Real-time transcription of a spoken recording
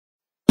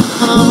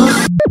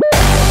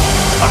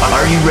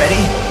you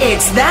ready?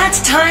 It's that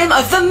time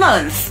of the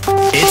month.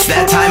 It's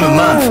that time of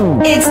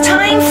month. It's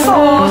time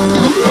for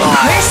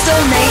Crystal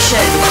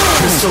Nation.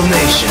 Crystal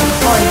Nation.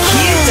 On Q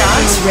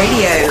Dance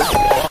Radio.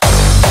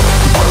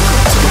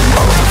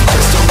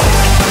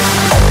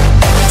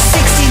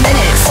 60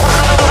 minutes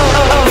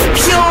of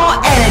pure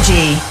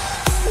energy.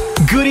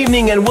 Good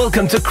evening and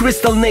welcome to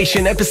Crystal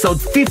Nation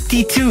episode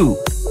 52.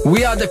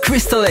 We are the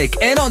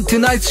Crystal-Ek, and on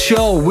tonight's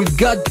show we've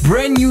got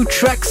brand new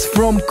tracks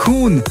from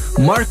Kun,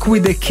 Mark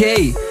with a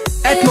K,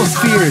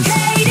 Atmozfears,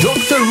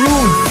 Dr.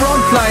 Rude,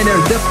 Frontliner,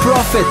 The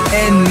Prophet,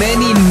 and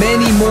many,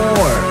 many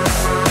more.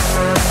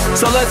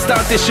 So let's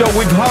start the show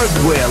with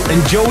Hardwell and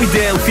Joey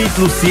Dale feat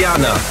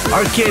Luciana,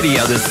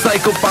 Arcadia, the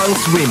Psyko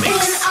Punkz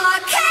remix.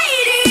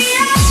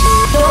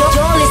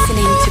 You're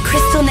listening to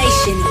Crystal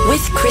Nation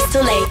with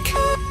Crystal-Ek.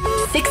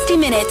 60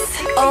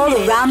 minutes all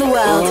around the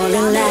world. All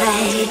the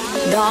light,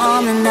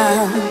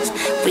 dominoes,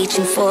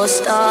 reaching for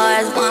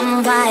stars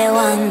one by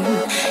one.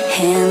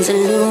 Hands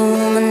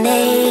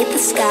illuminate the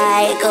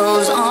sky. It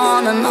goes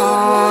on and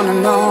on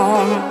and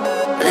on.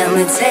 Let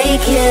me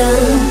take you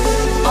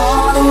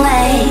all the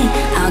way.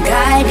 I'll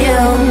guide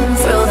you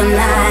through the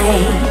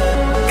night.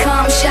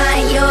 Come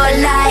shine your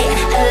light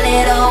a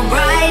little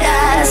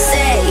brighter.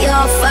 Set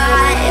your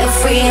fire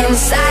free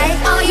inside.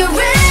 Are you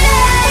ready?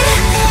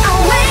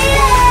 I'm waiting.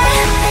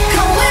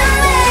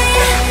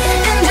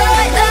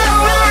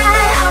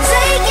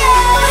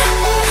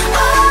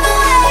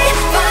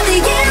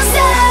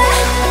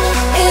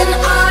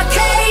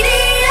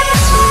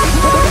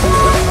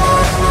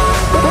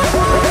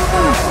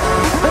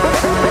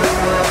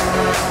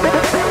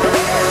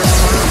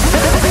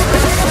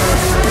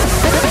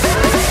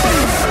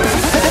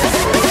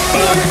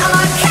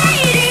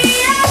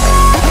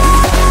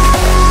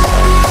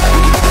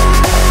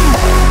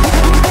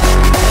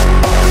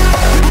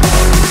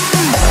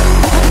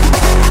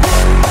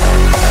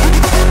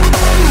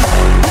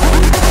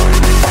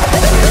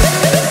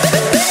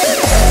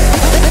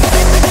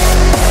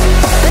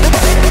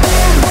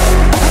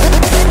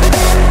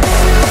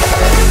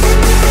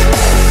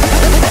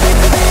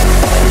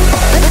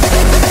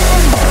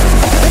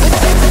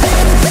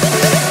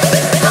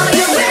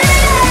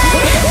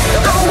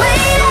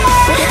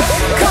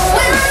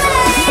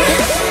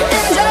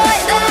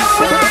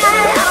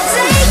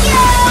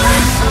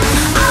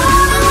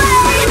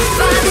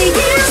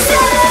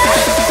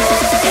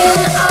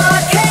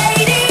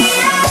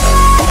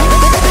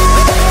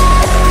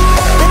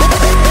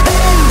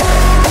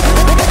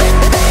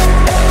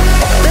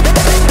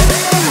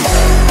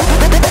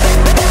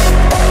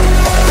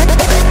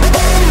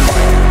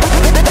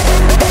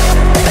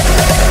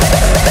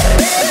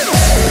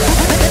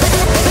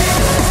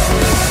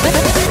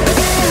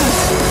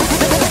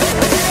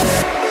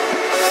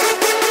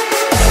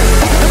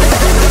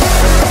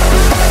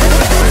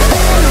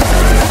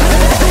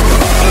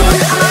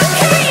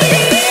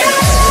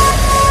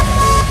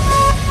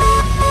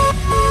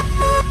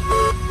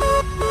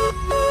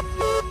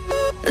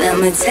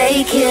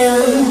 Take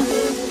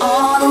you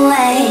all the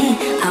way.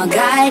 I'll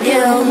guide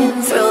you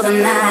through the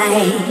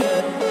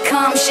night.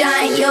 Come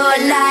shine your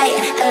light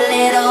a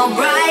little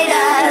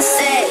brighter.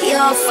 Set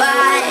your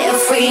fire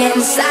free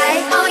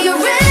inside. Are you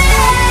ready?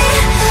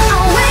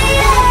 I'm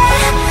waiting.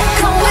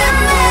 Come with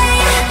me.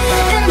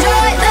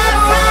 Enjoy the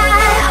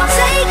ride. I'll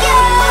take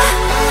you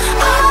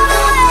all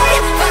the way.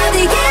 Find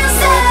the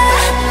answer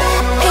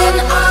in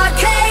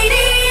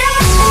Arcadia.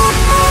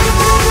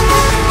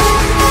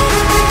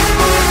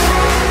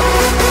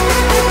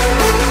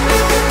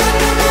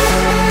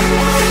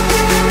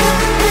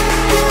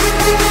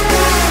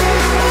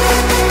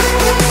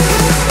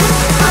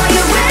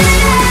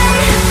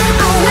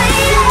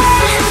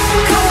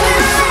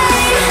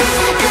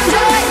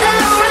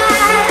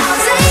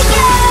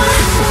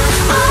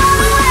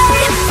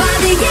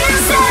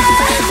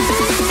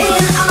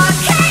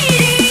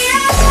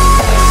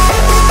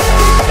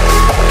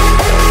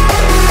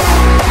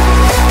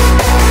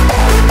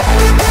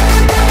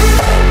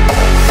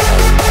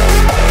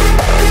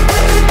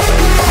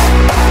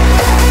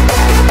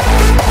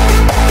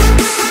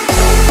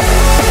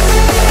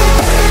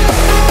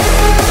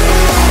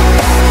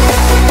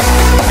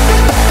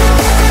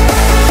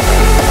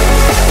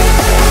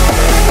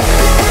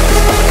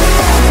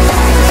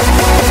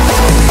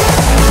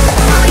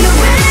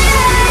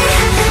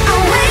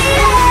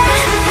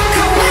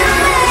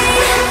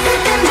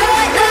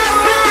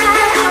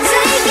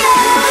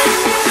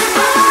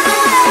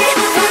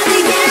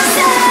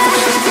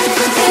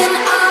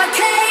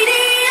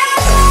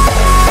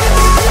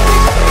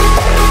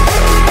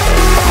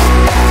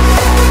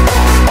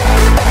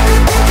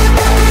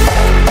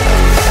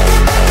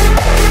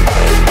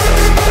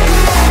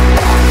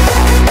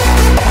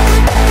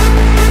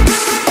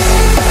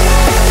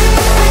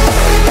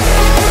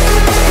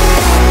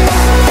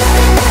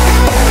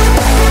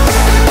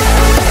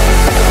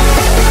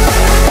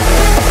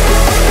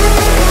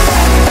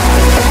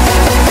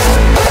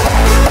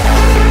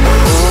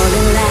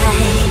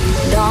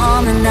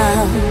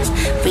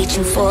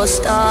 for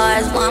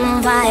stars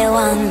one by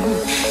one.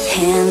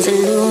 Hands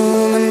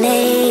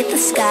illuminate the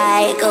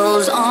sky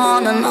goes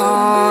on and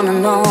on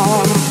and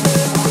on.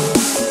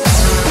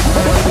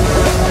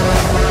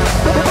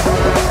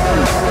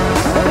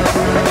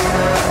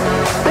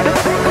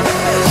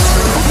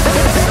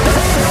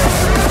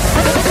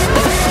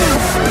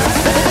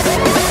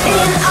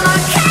 In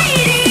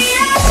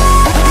Arcadia.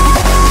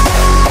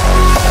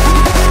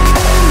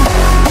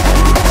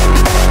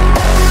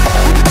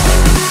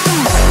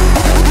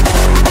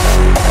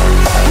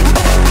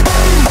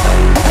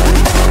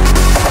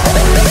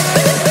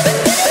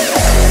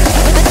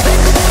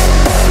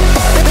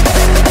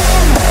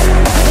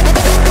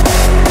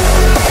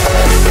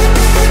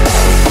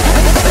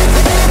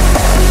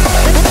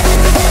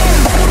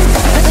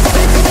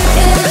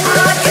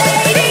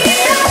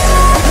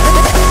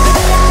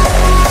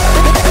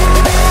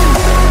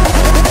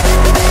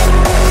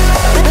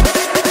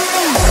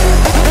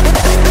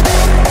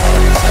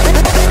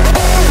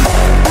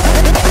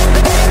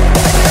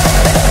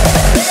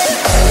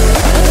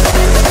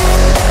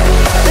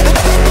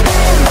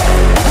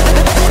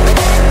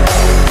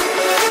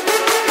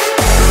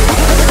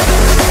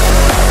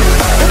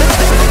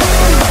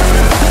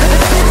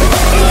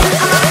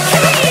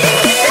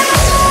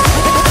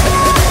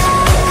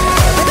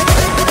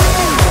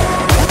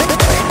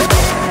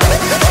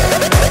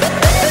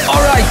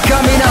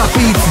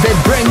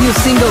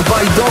 Single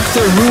by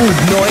Dr. Rude,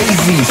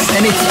 Noesis,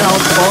 and it's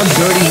out on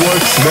Dirty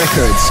Works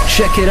Records.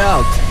 Check it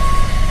out.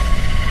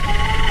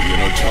 In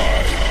a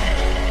time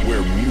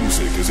where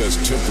music is as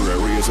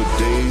temporary as a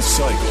day's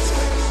cycle,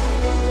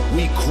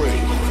 we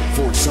crave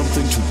for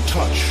something to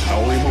touch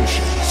our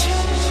emotions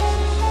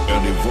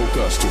and evoke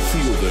us to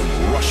feel them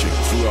rushing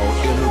through our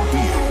inner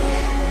being.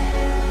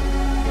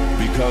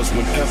 Because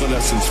when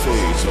evanescence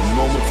fades a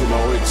moment from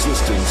our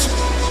existence,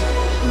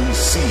 we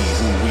see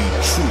who we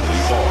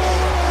truly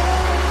are.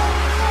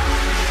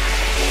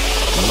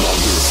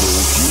 Wonderful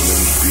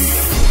human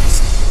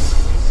beings.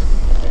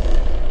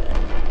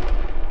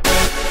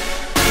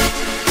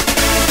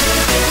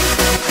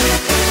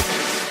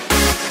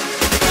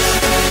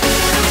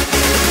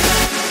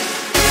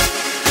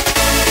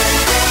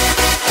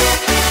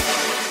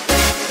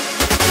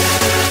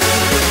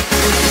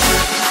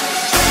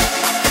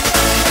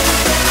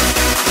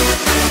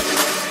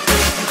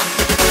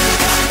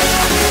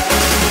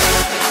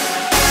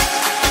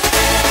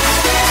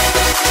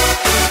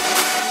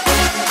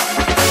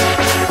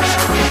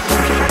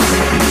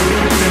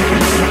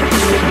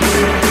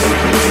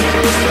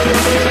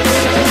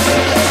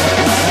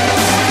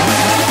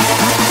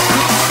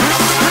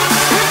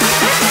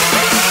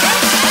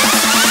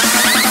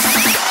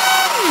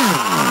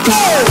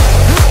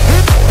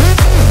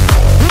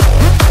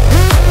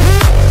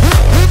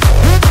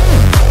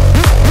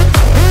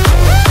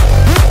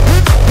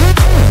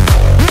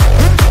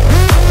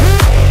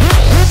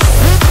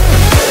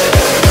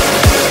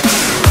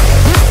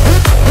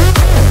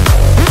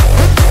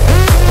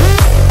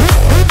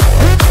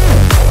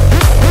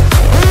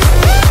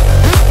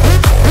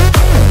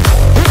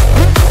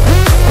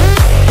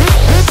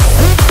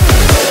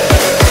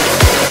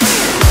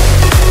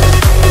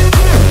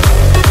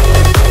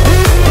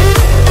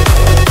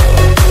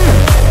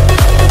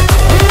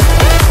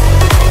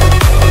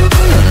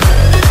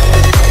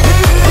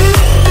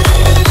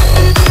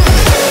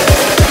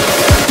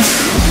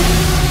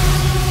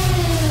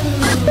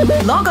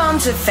 Log on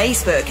to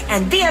Facebook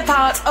and be a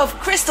part of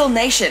Crystal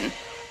Nation.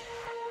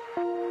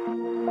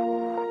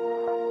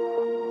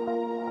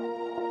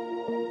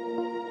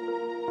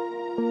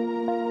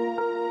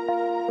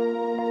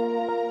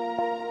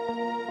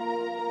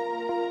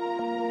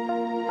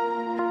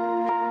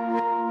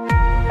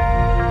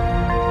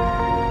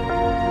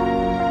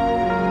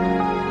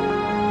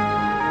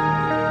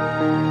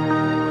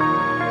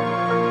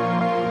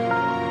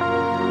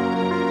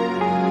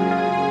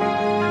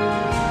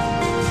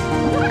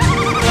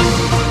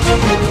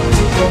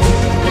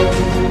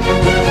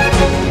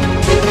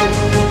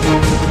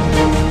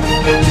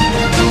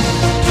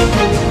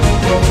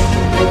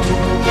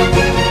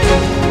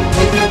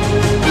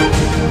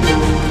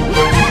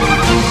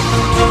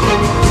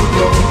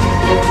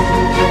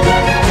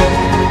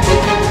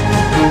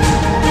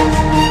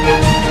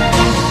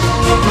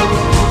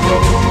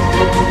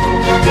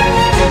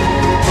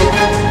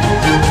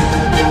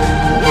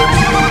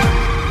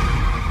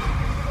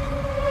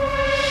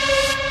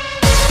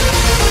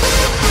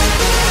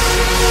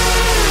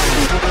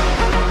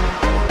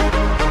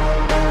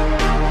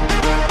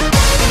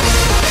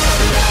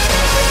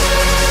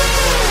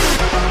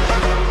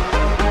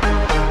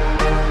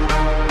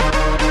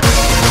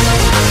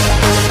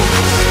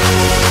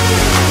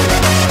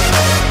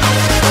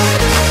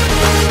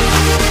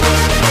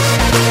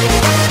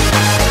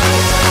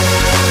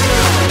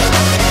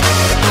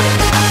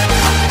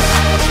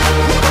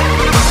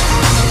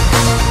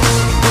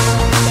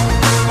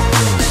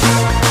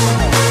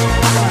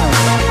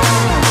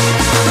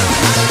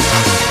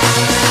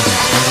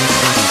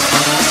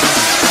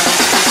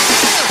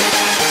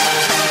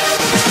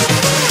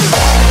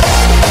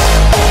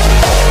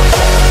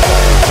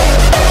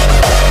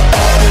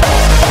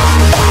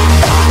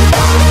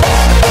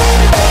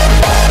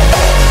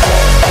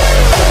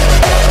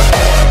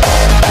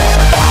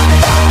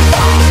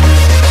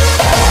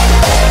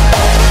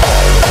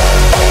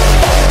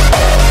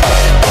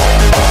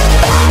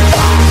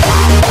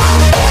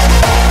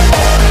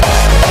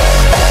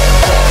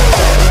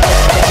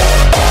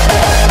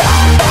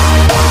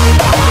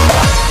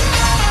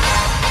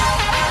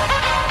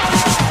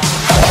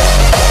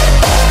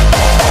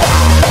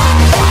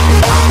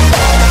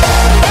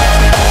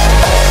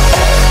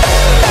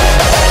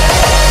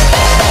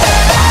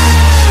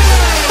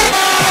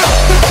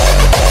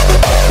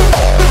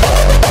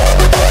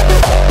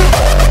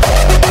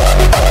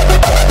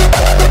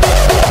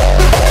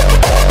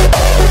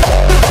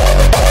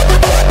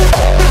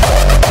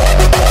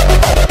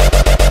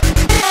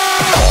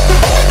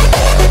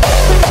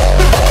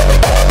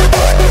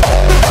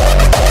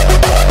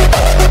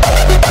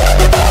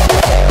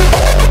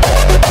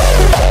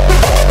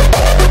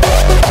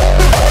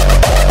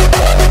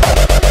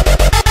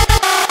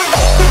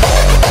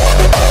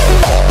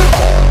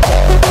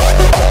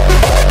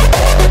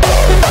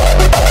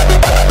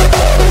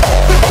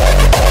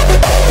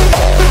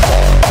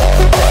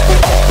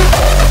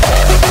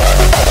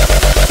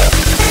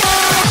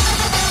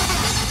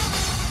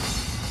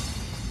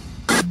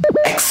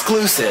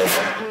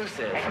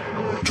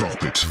 Exclusive.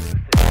 Drop it.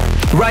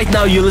 Right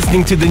now you're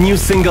listening to the new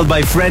single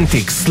by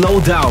Phrantic,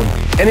 Slow Down,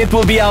 and it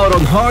will be out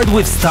on Hard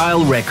with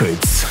Style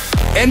Records.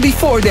 And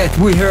before that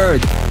we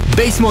heard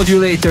Bass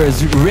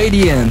Modulators,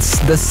 Radiance,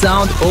 the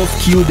sound of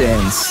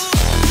Q-Dance.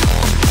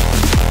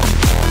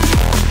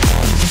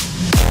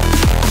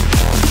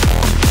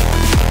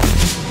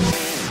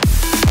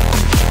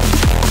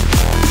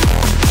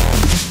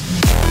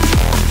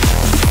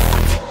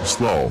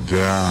 Slow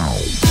down.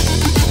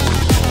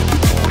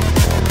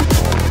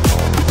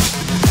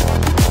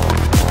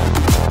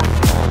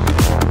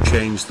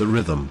 Change the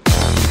rhythm.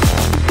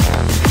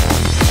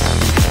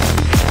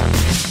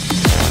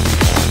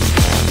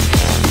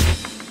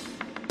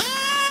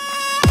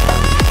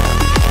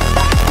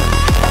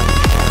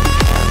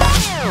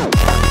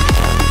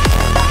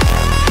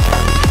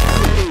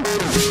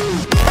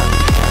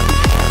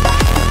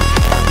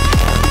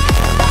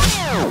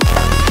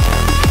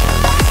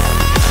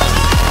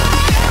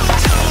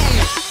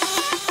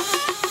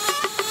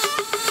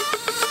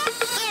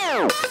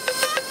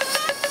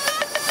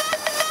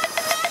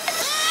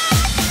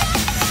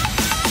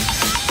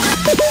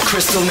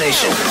 Crystal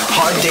Nation,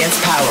 hard dance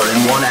power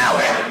in 1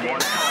 hour.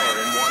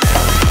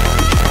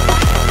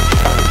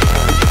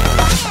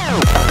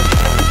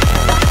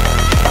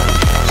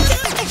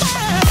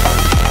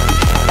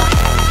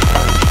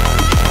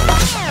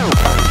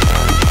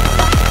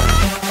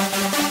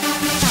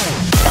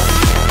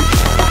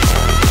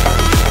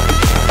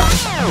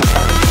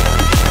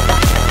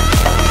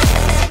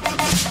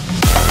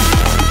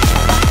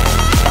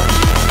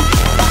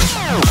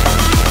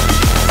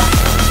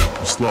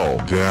 Slow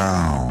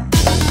down.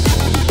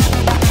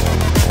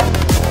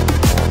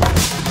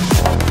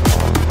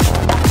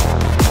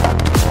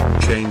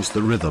 Change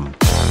the rhythm.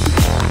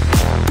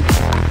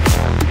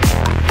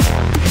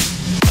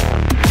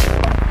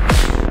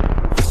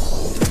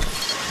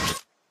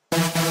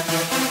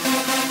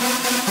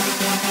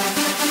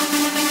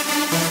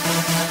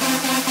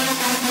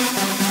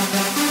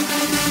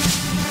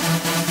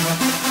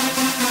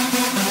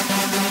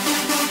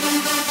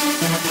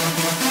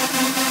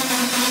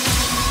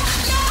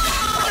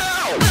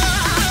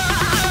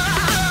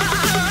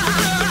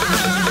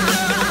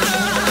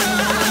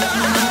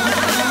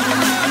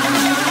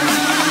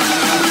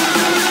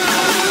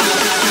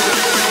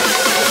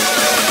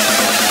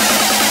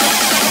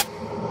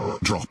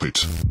 Drop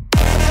it.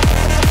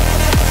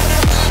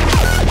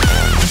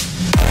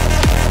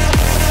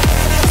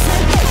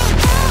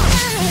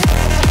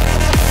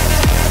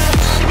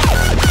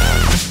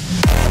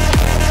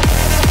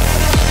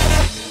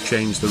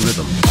 Change the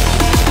rhythm.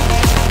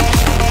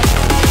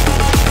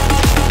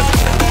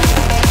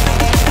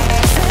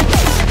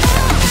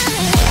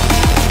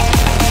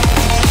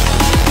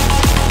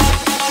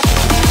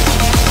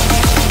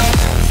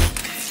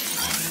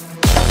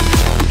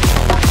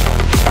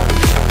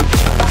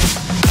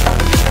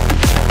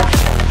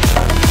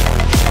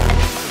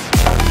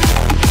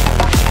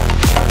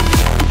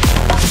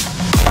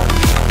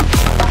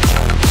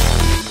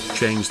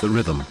 Change the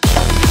rhythm.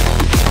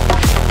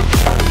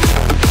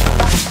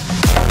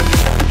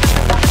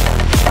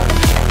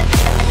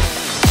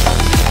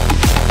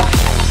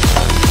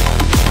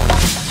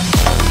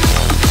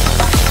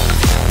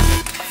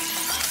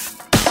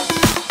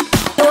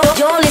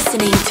 You're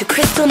listening to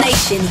Crystal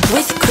Nation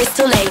with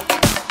Crystal Lake.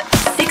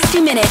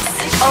 60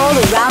 minutes all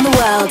around the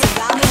world.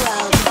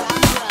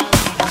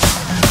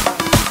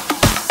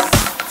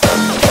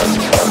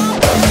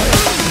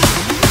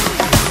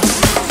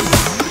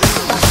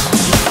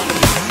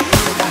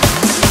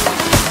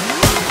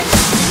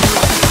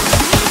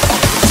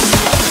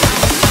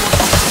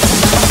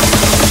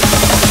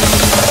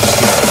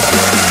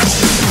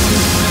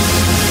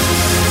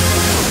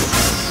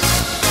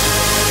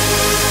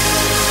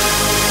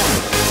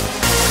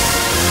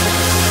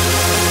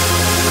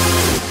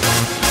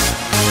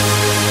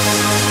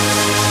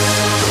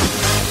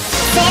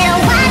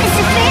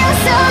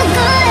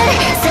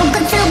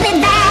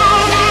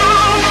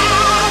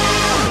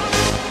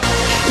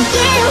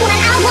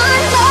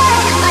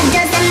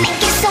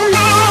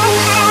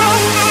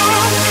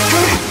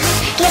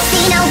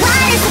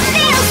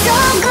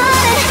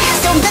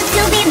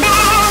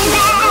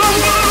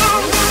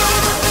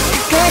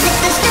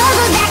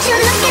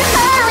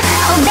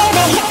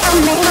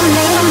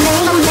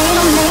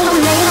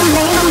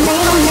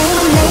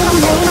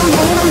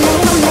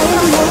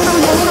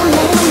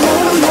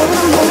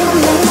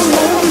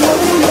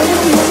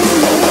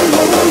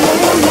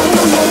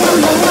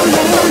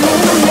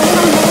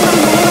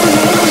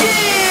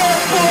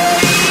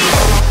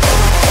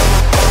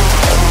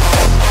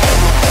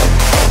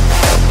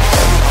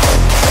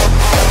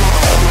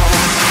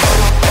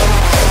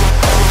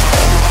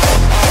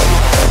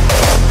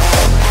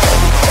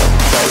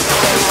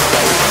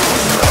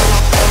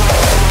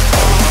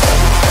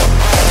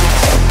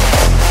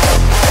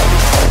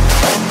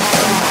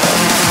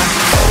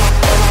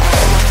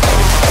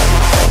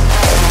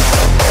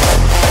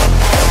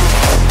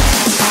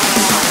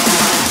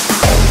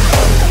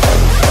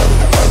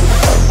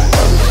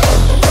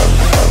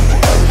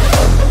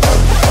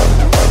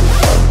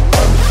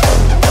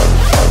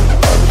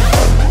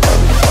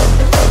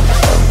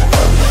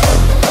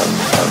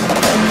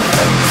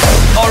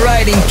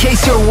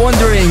 case you're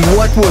wondering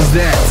what was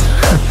that,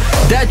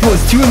 that was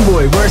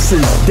Tuneboy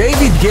versus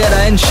David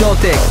Guetta and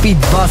Showtek feat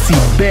Vassy,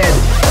 Bed,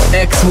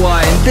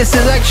 XY, and this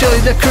is actually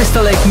the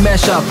Crystal Lake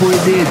mashup we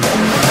did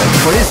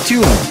for this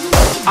tune.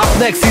 Up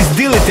next is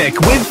Dillytek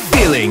with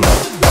Feeling.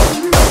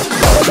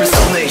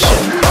 Crystal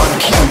Nation on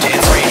Q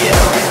Dance Radio.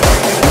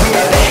 We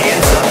are the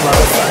Hands Up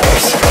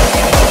Motherfxxkers.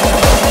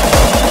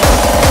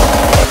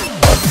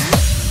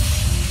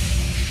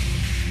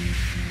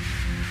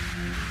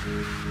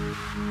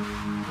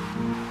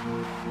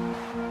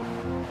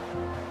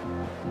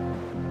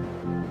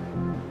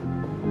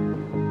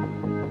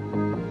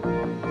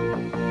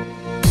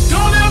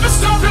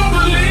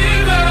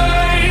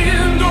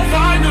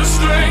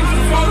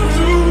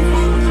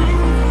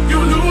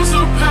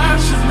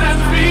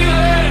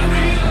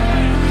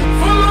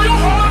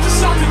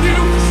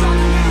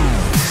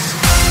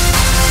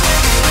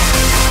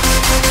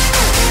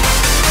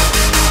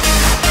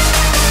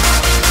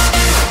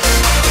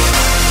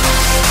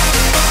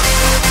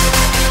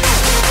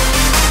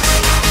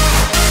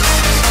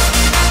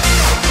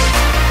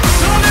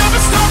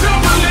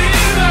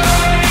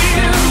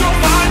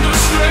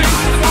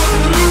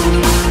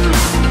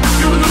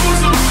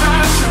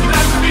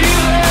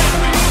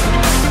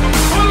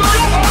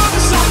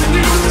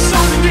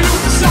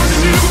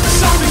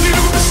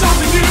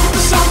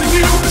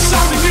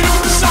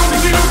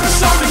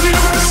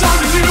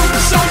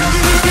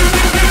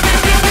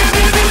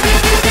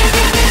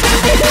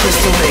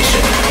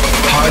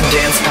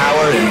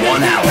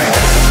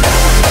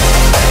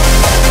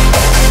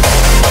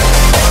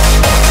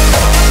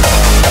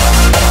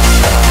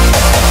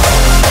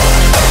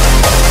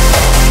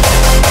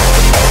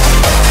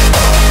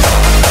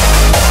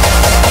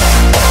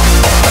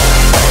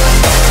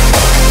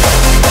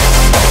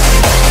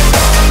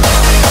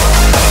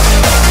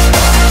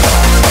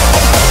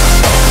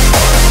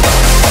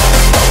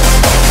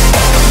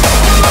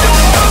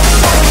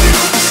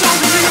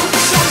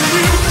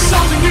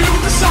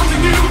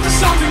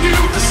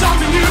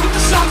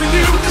 Something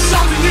new.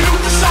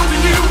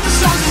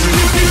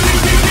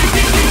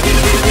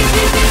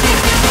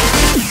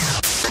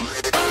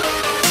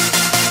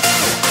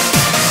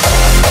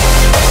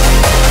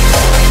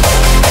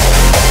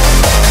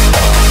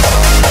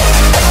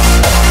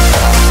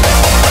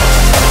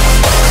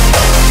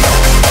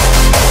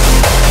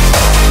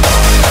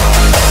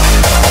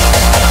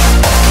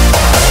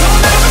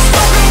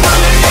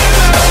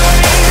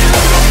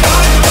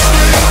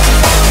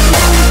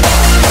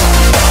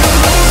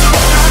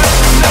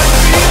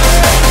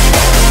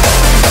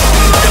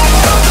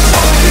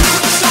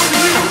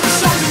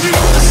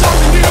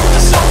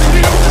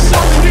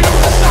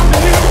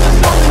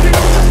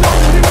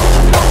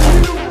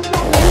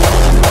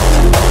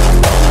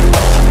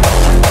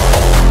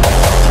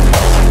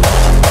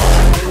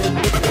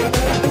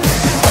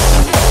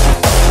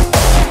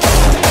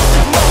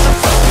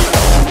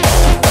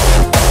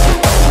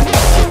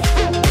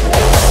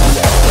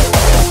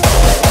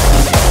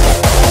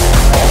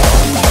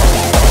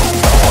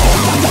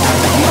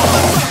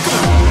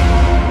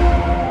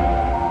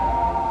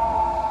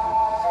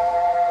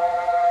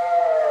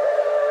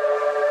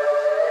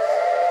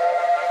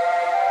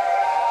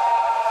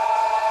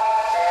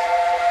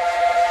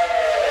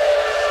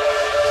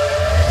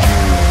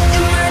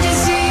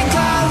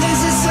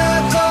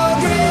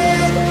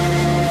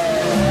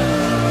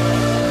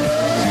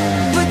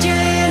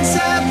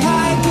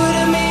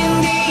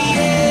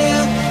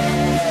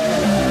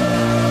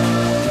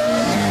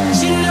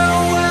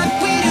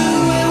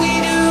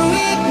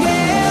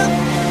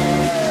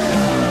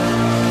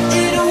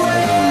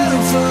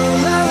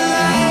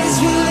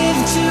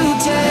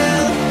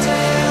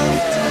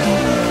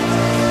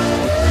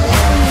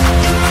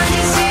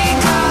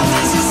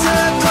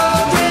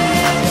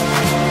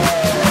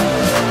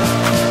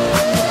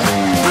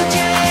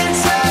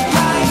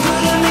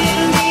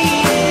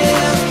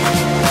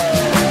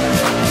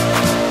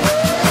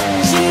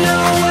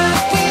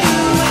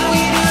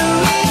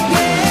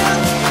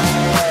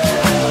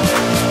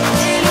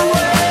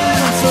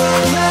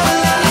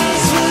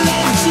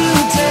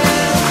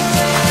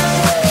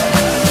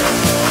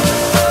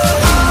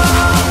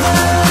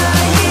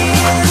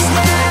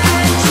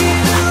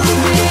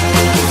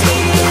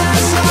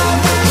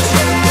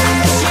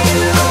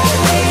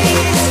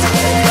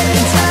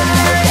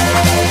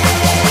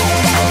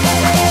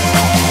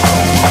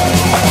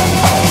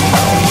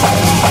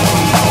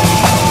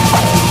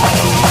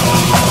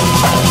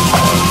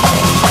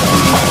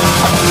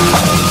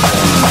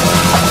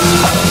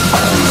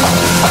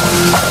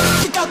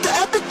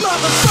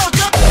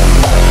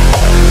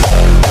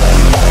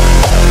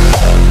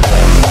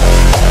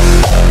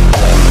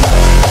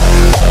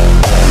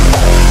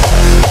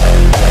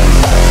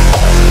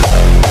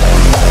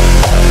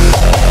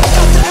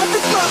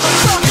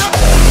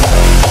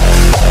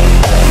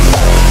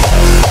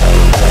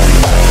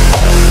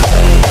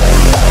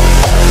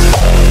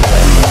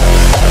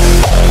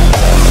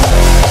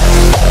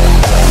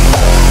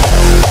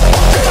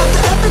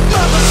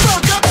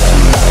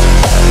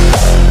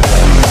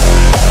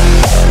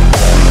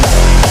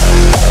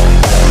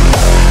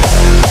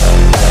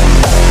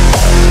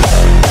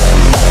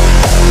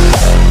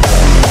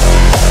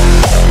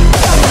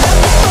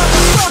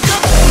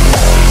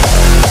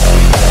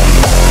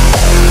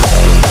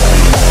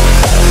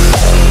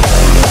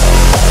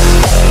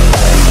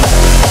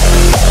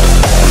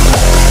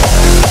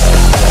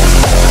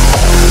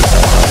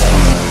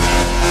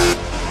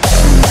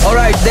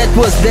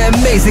 That was the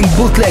amazing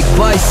bootleg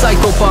by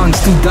Psyko Punkz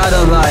to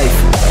Dada Live.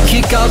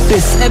 Kick out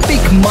this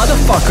epic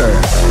motherfucker.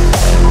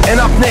 And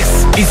up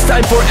next, it's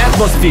time for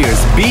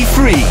Atmozfears. Be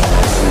free.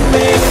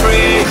 Be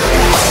free.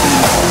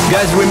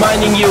 Guys,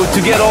 reminding you to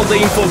get all the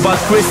info about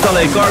Crystal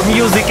Lake, our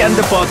music and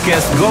the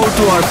podcast, go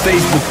to our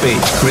Facebook page,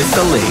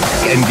 Crystal Lake,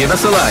 and give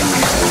us a like.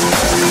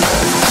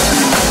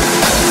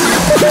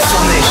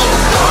 Crystal Nation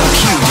on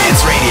Q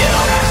Dance Radio.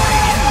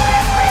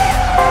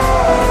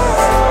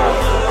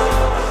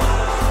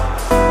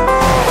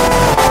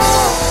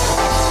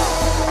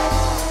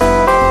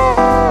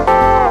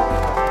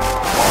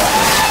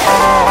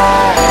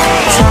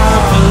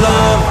 Time for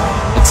love,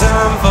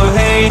 time for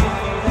hate,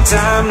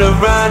 time to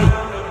run,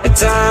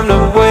 time to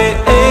wait,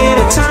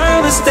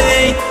 time to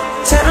stay,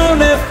 time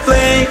to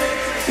play.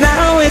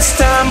 Now it's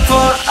time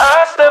for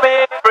us to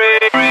be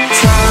free.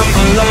 Time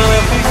for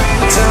love,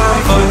 time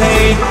for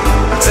hate,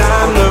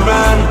 time to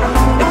run,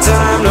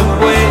 time to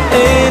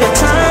wait,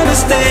 time to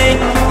stay,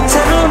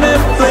 time to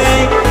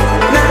play.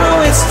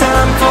 Now it's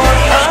time for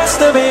us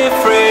to be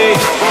free.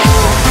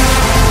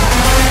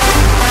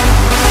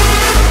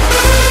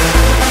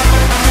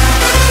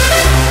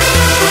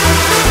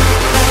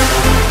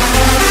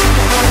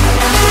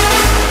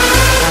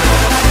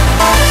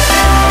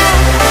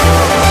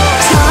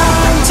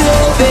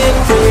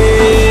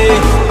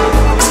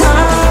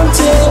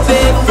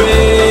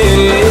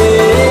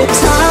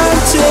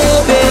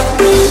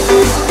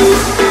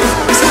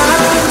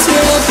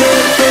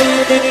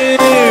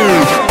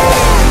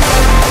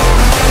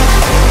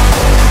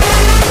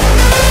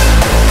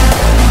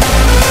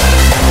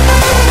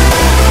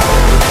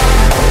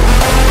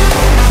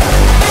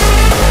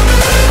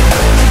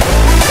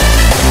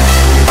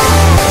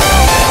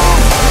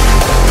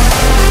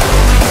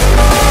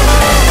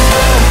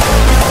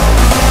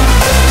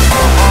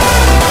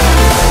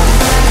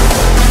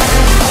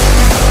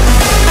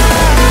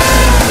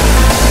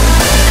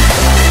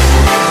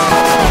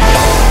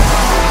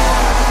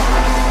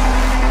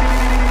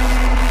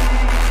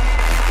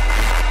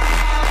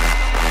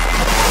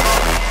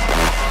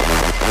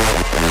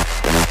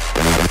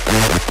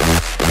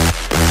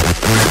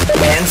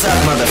 Hands up,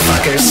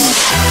 motherfuckers.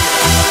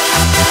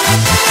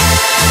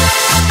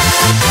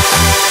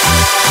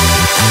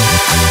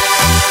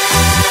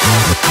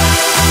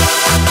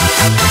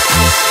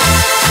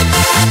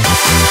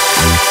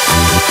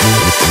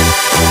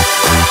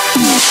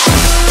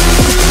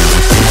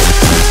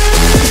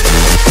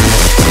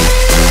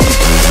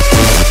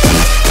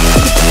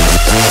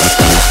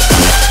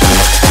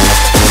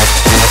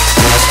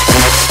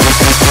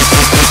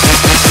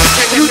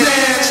 You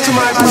dance to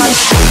my body.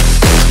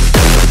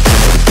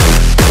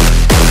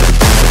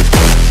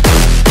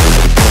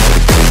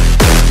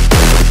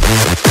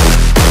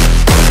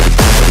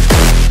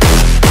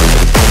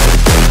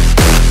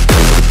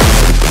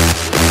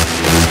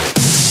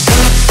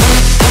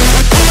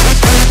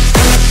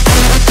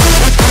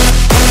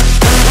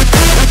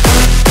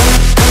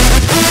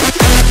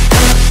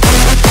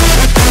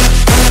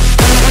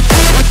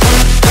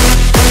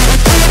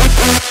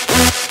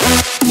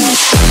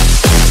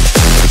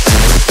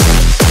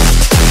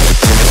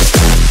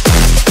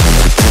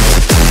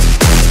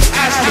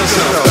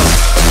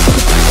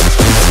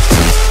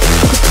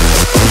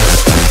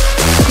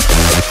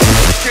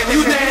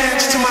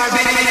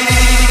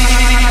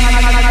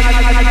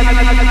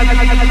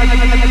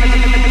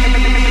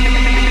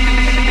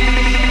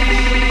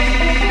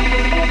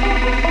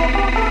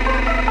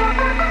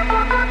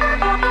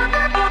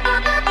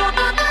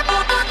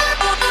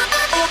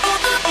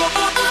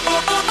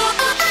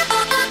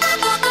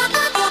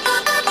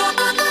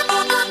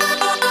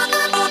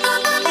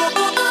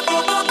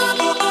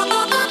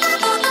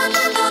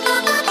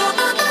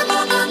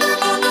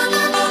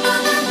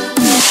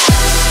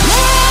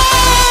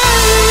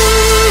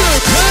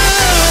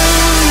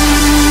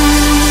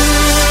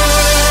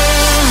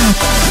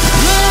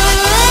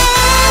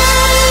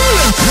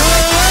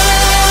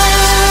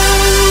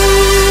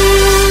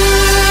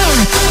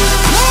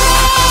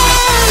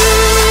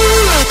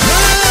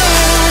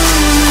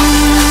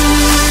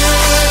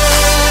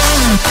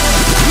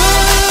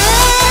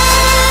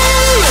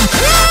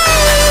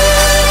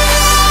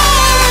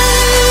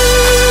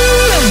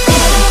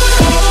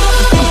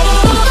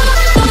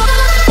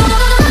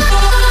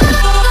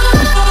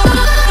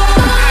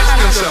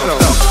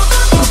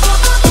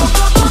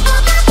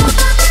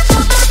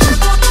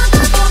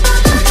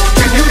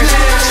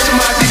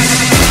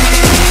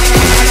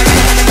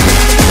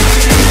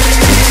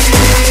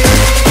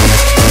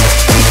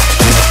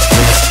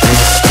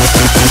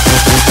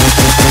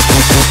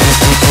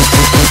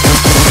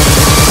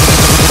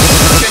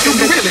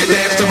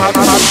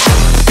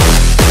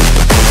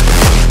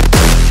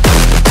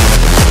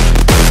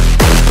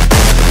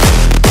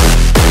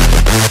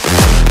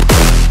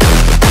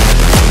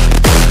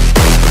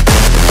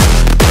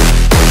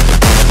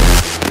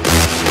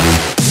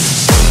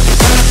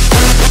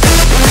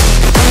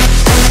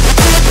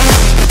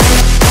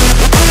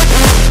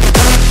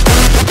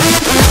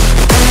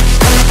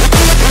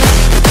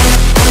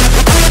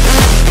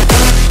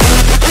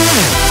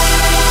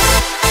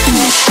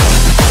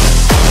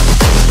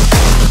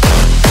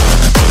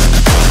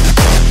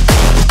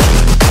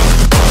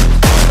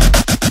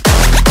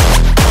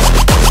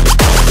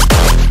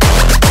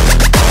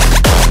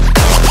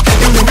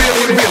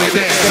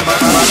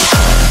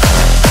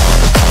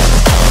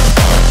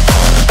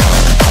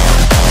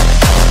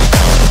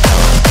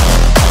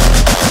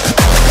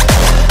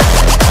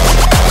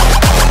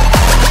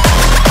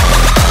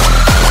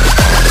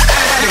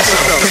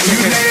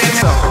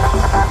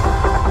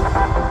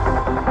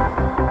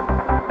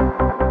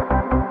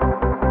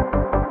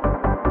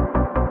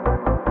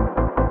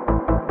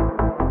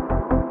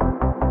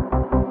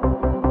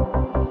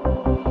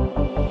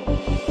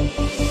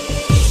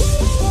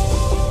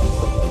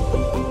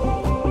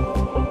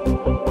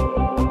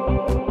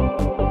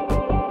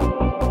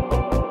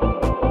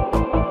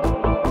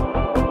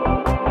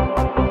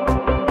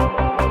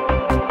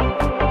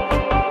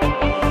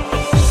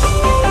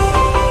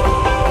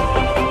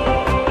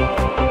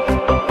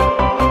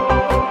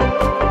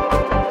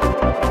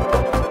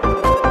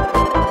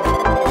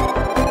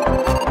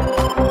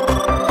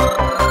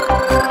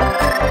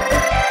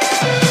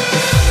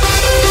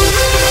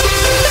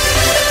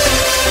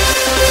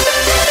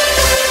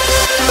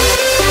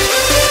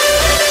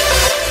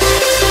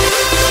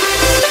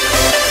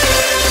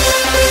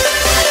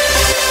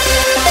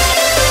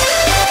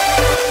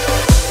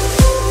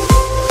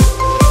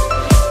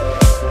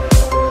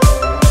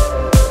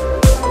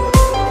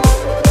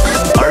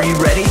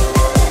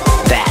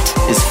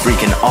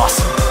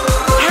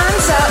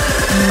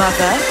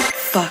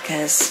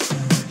 Noisecontrollers.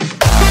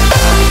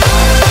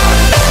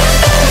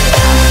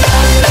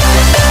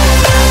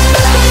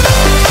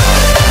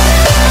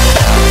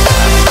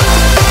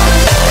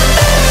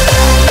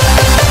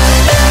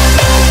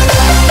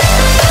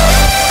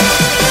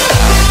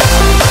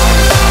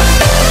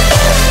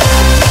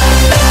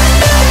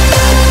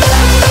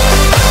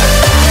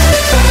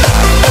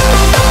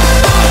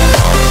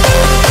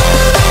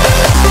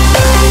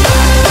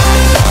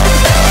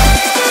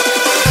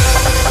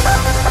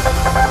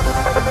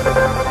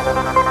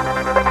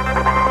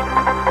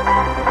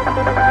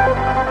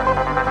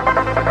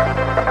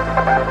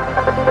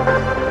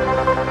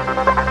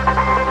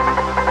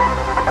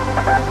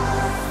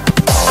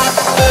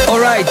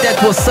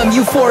 That was some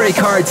euphoric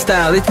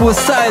hardstyle. It was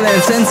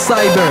Sylence and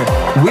Cyber,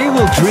 We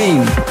Will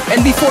Dream.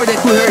 And before that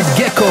we heard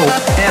Geck-O,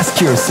 Ask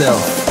Yourself.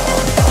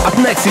 Up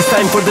next it's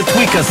time for the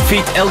Tweekaz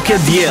feat Elke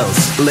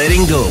Diels,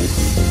 Letting Go.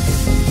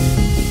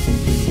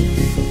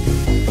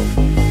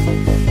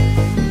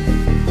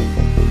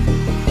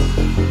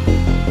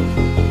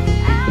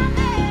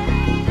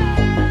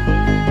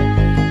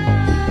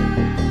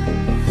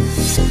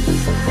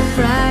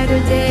 Brighter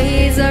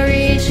days are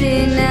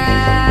reaching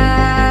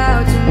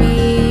out.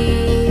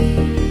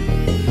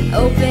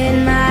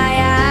 Open my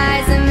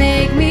eyes and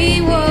make me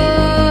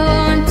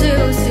want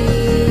to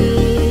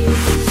see.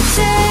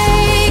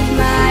 Take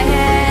my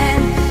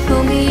hand,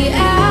 pull me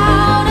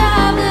out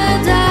of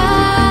the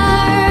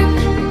dark.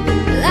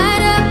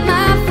 Light up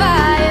my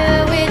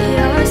fire with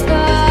your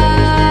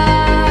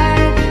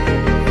spark.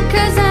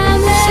 'Cause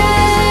I'm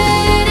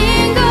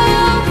letting go,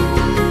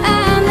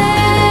 I'm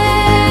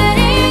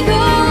letting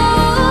go.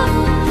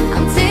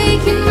 I'm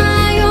taking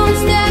my own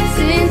steps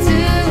into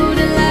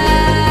the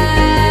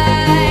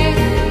light.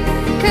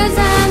 'Cause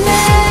I'm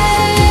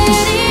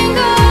letting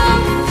go,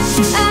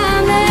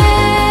 I'm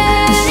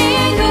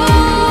letting go.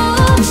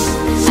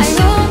 I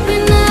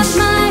open up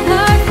my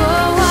heart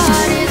for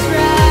what is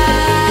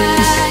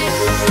right.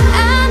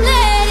 I'm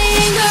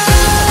letting go.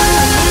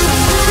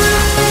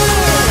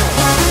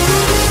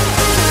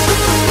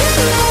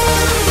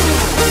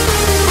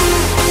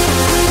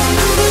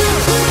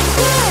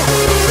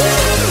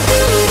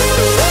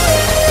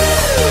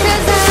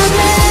 Cause I'm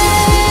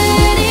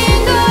letting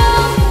go,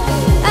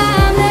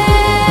 I'm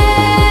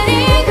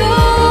letting go.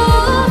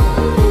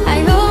 I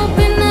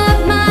open up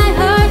my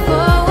heart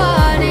for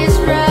what is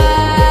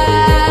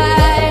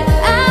right.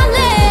 I'm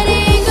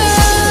letting go.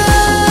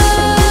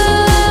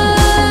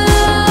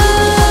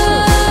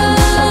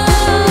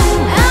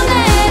 I'm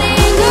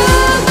letting go.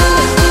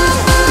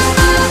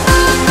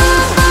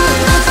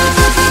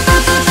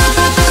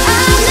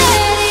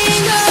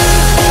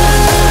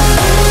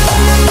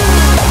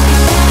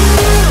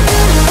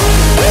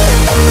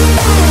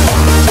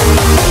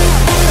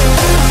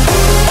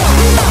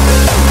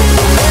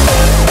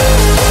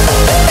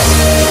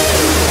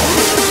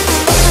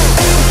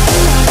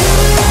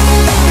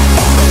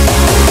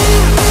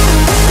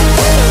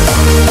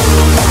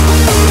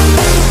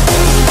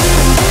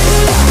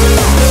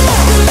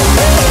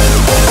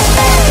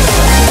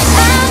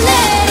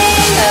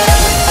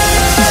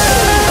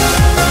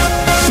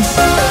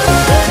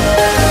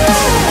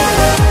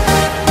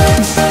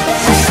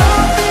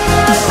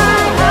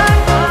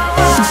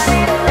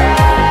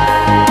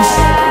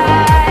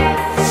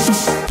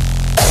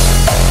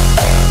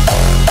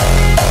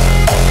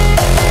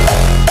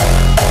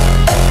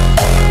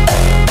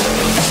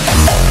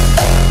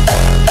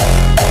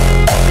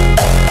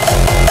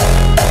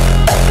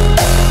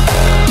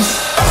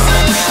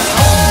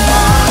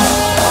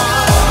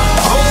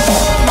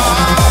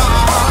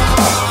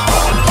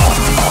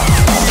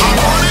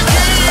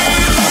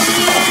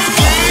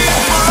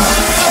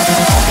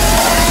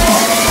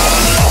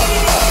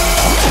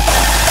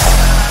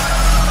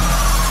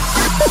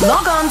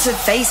 Log on to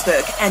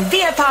Facebook and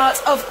be a part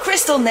of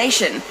Crystal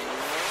Nation.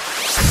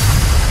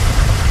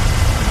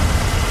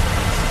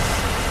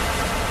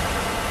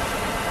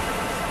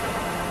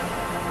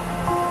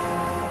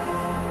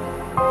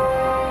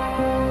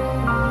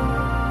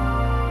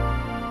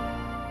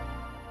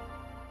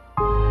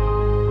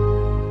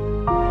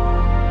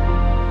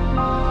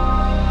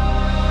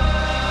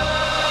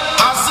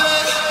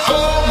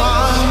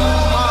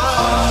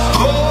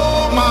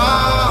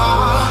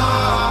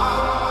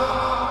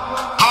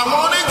 I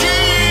wanna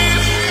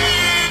give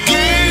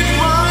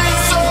my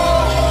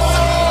soul.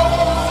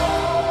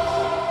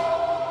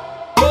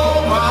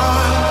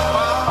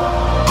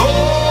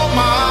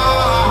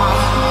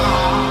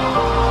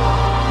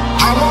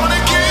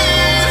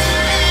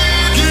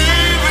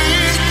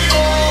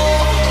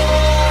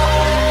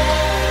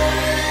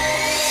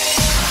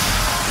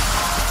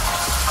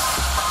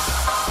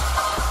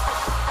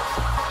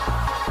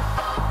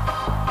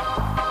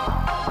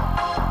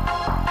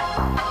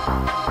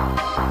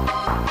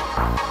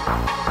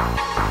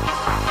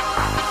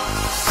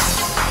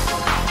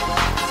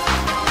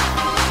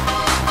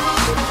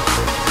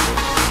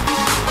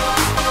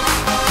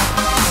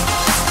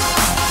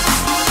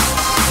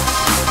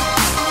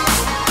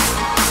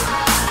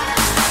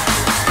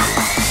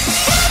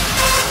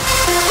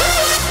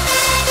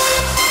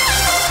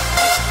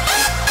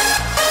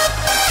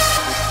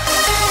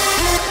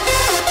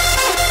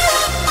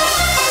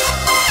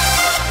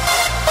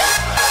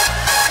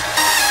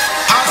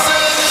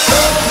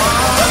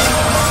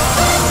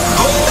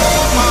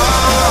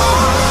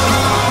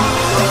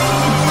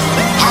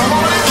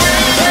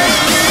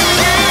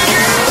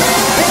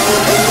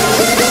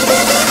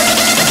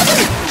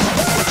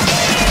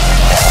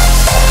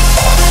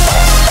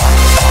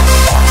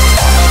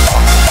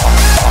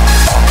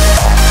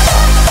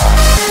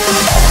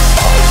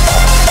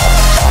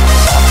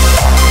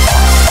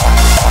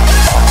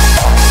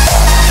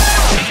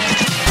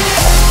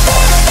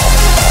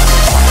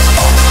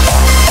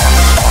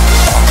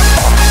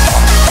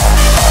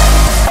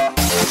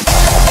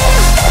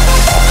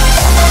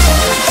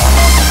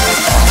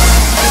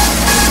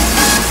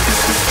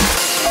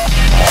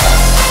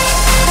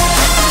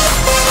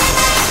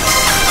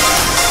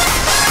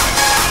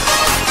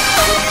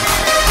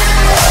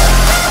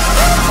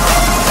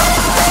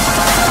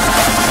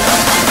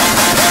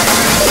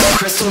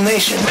 Crystal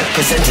Nation,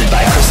 presented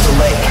by Crystal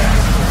Lake.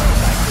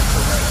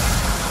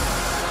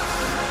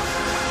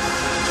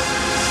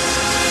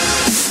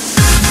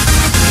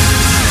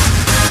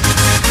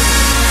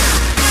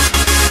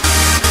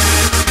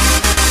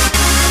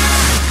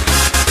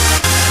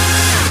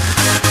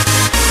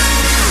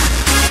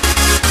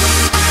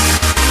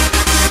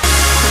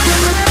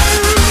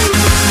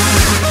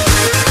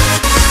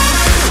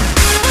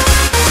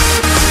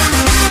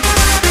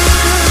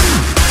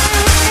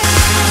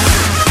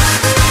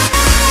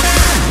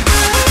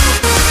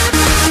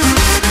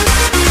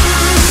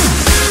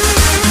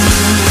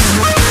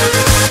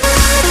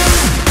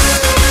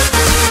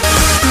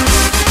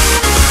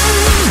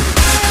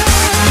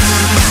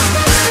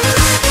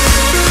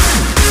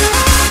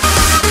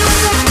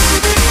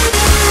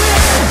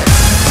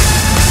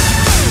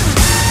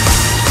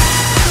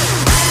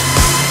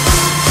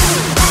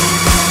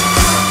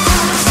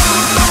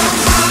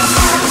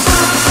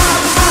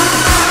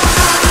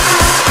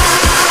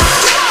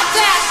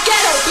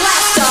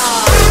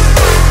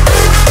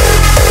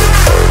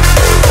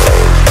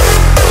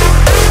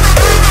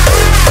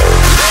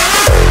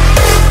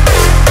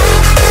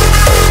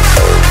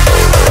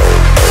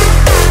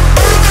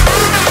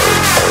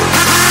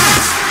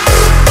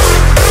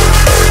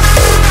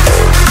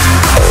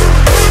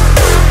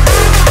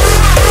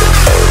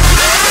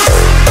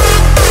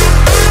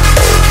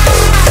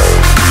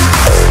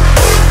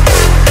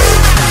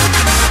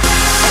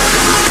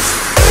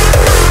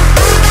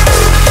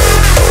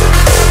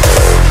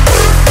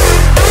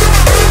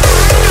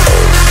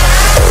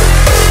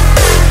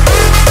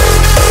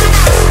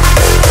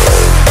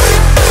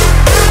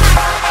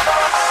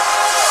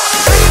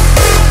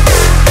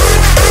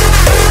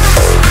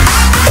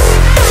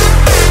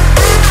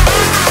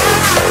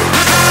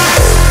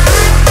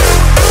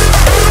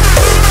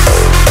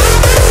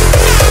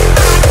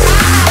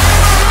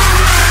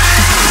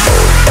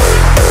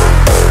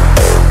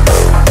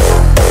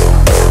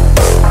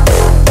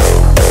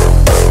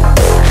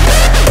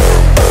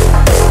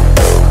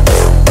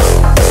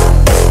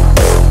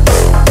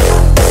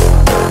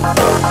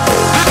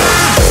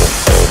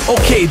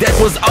 That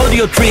was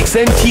Audiotricz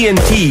and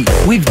TNT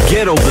with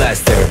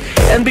Ghettoblaster.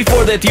 And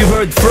before that you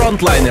heard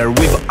Frontliner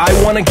with I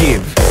Wanna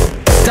Give.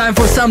 Time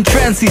for some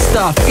trancey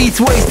stuff.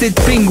 It's Wasted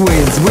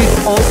Penguinz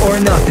with All or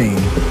Nothing.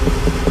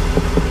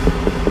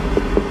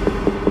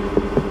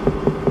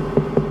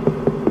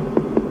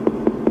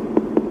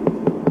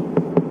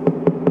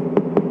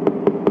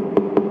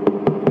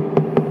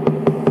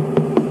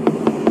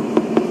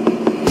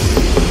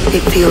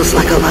 It feels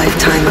like a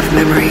lifetime of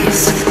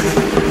memories,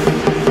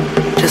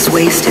 just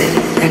wasted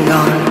and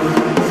gone.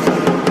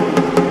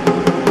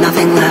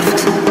 Nothing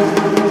left.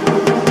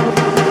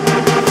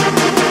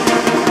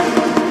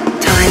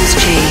 Times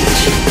change,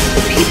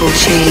 people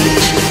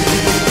change,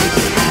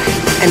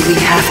 and we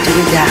have to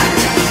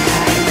adapt.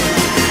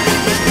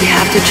 We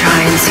have to try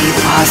and see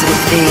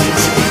positive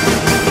things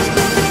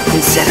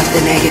instead of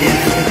the negative.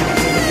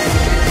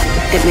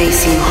 It may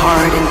seem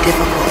hard and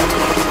difficult,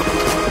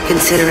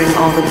 considering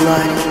all the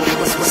blood,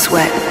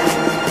 sweat,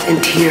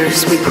 and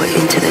tears we put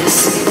into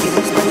this.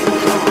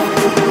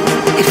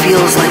 It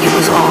feels like it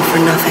was all for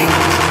nothing.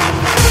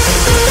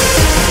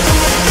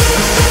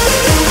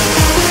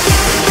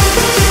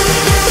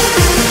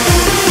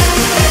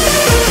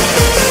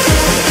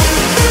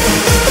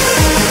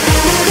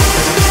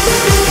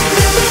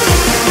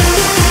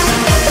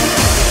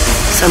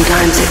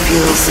 Sometimes it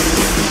feels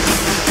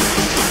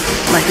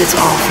like it's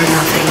all for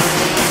nothing.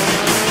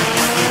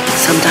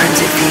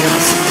 Sometimes it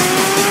feels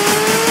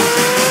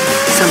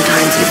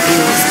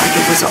like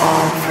it was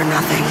all for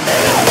nothing.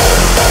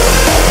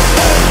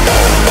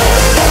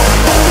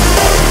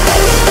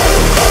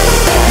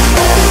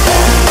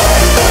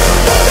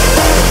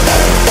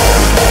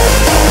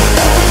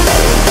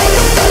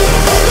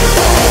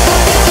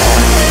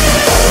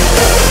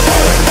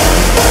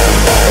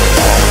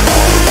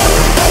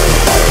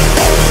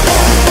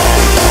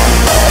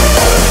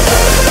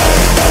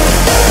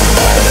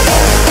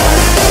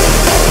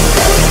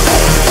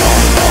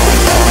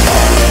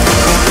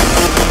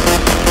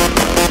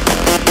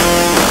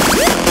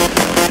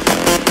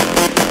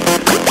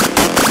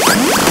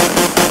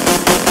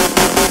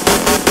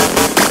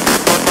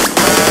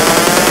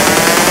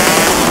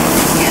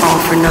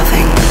 For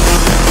nothing.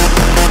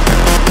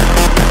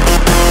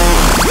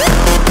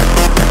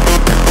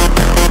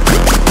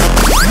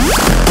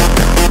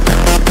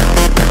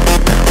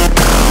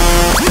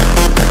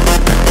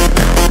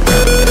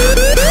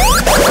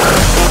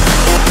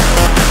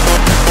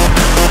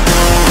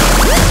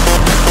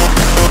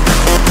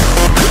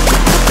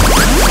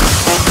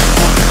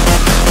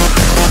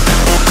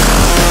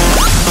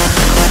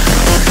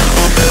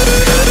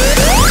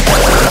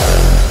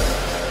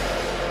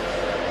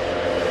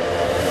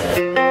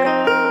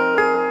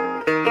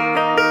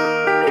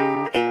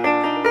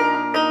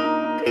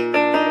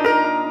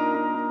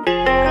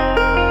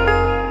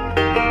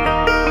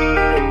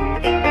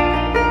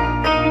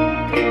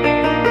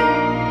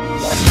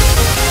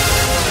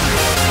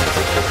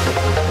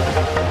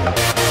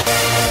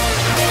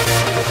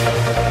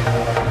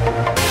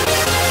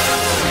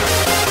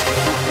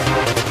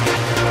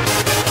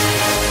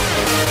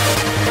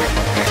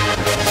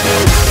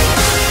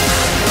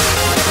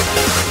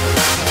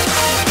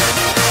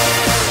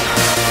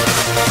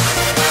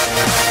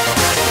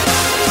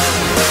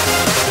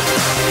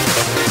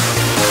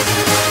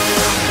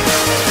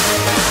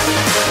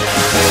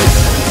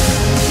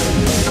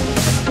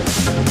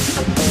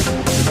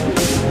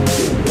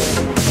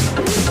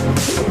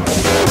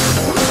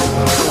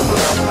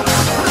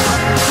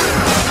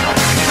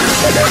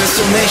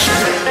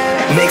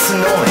 Make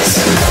some noise.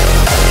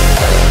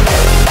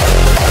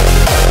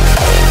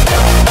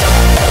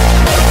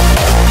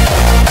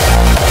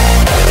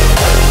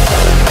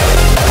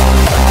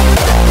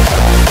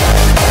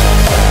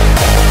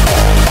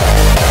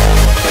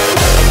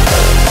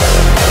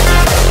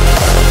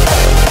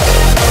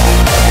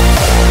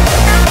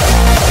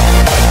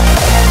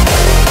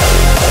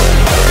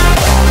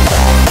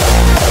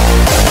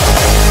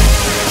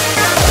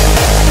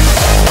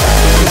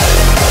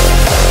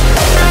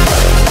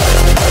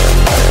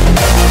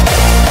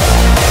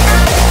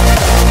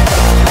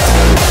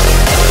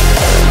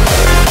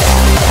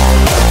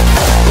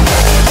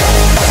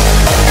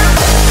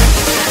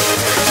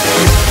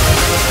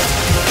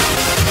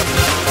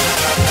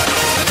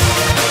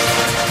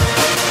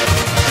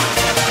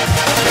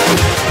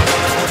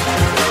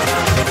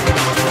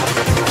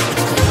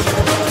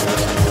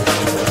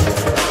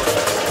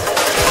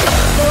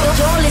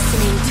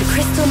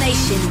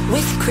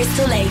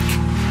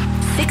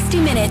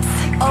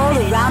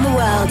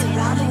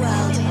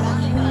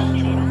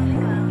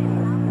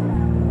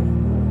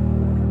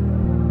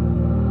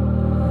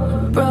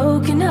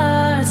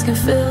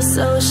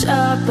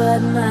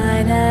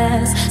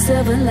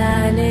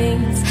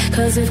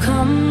 Cause we've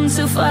come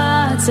too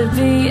far to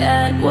be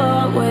at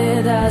war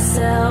with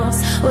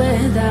ourselves.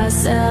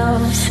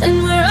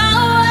 And we're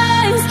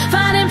always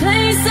finding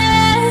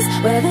places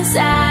where the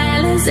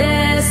silence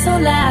is so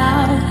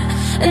loud.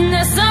 And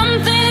there's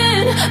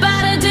something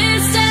about a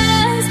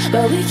distance,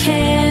 but we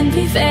can't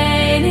be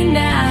fading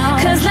now.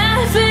 Cause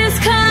life is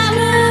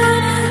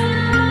coming,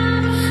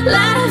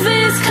 life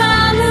is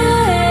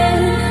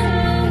coming.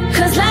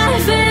 Cause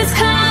life is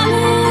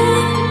coming,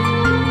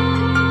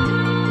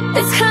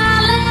 it's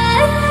calling.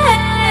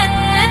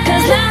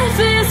 Cause life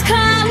is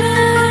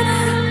coming,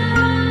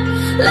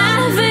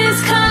 life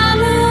is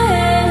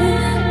coming.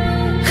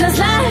 Cause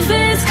life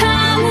is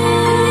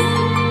coming,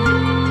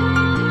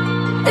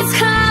 it's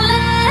calling.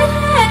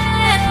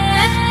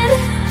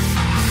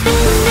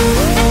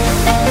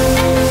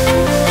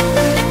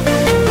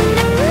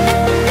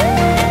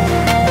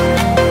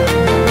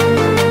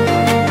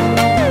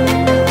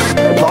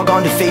 Log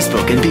on to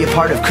Facebook and be a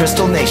part of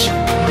Crystal Nation.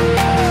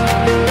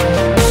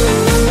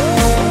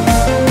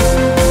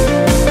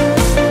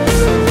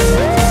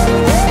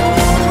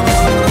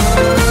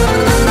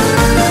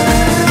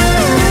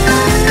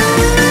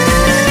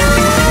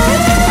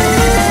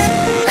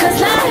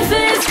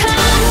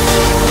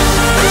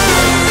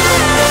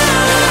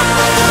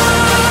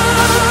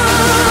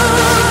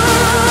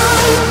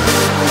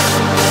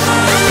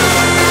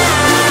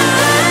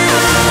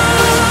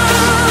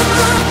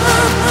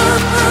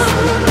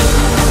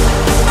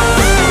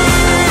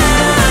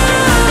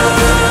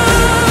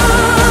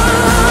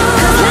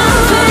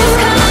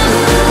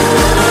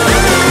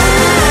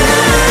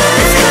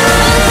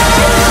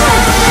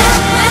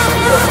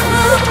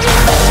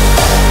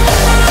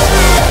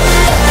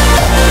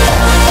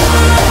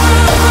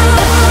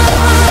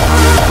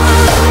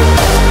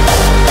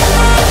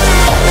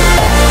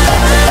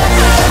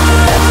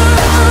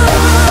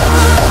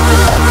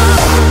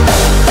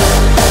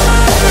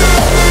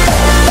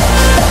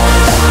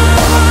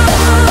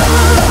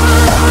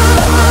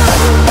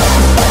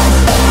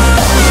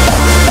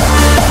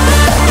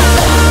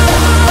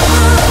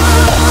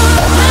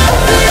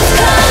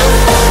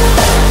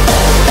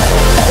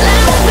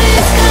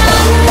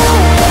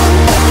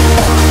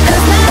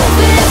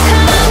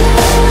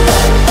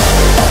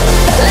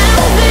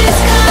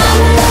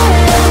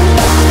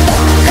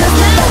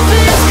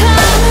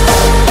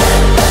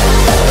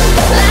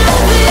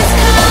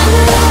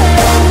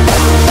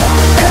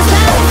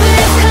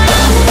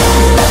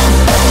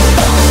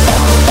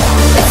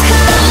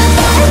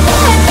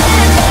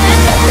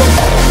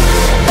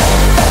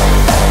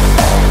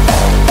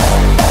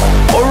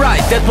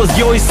 That was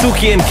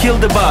Joeysuki and Kill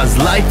the Buzz,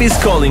 Life is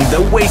Calling, the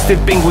Wasted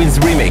Penguinz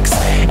remix.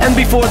 And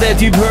before that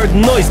you've heard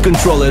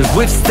Noisecontrollers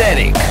with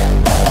Static.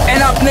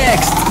 And up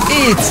next,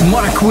 it's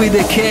Mark with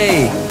a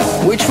K,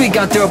 which we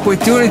got the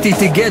opportunity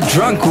to get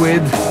drunk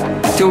with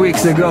 2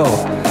 weeks ago.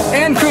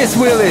 And Chris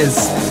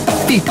Willis,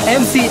 feat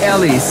MC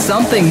Ellie,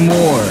 Something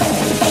More.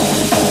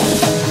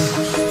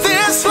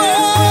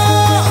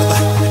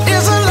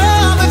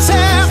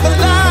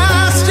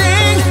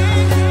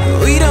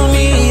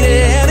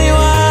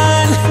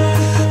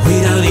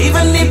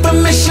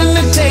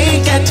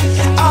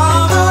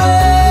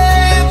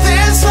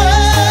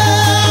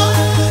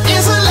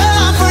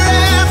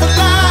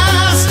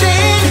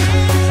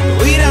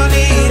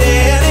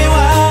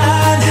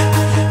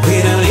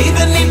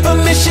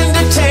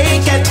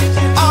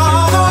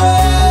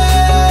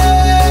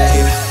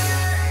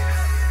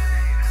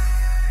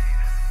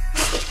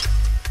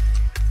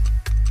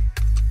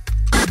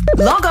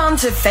 Log on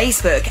to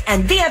Facebook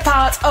and be a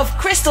part of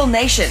Crystal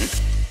Nation.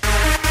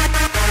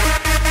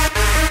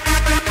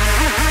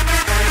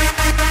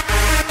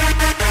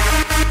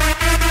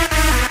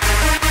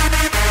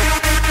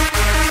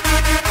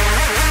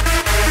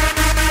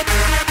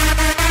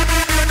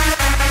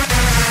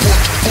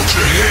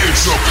 your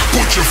hands up,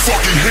 put your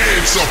fucking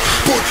hands up,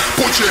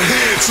 put your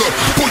hands up,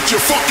 put your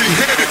fucking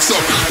hands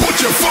up, put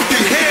your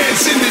fucking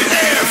hands in the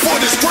air for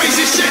this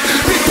crazy shit.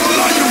 People,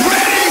 are you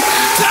ready?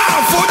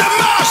 Time for the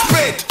mosh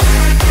pit.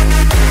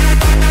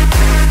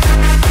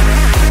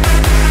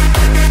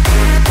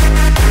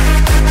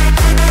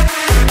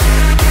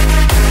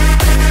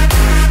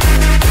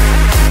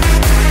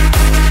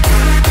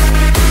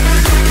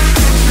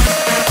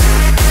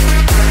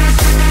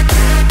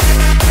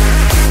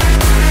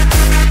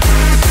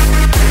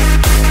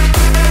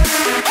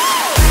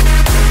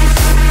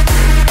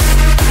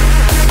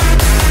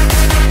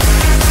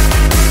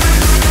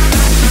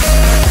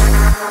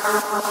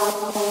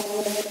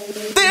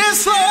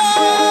 This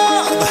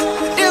love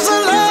is a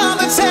love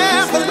that's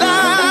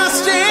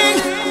everlasting.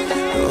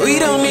 We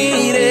don't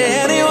need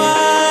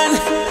anyone.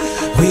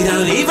 We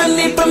don't even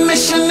need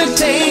permission to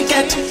take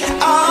it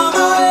all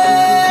the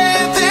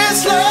way.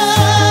 This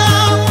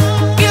love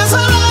is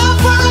a love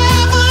for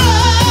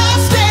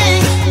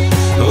everlasting.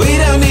 We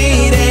don't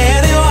need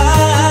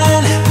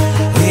anyone.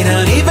 We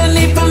don't even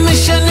need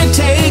permission to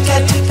take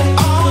it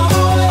all the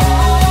way.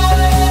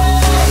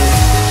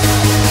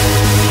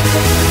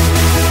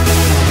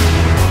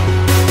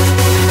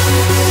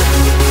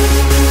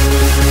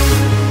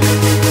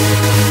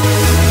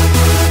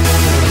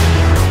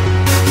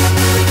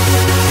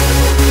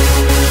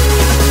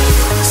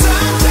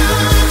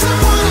 Sometimes I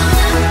wanna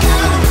let go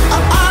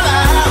of all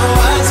I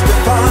was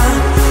before,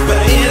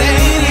 but it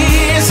ain't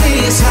easy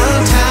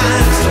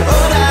sometimes to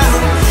hold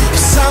out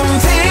for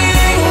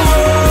something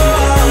more.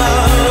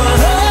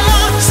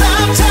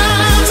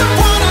 Sometimes I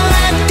wanna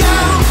let go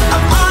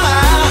of all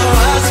I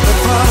was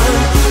before.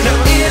 No,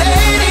 it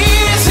ain't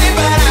easy,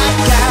 but I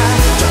got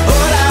to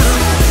hold out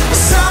for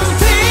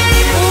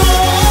something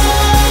more.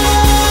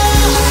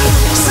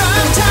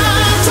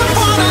 Sometimes I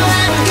wanna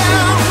let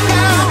go,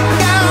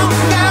 go,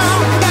 go,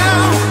 go,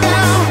 go,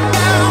 go, go,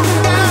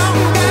 go,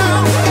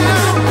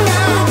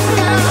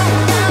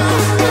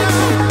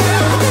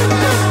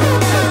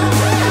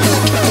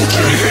 Put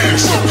your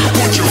hands up,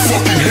 put your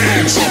fucking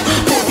hands up,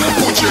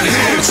 put your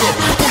hands up,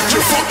 put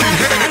your fucking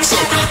hands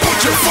up, put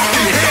your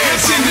fucking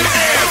hands in the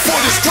air for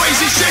this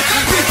crazy shit.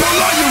 People,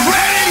 are you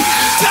ready?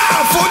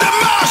 Time for the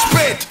mosh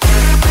pit.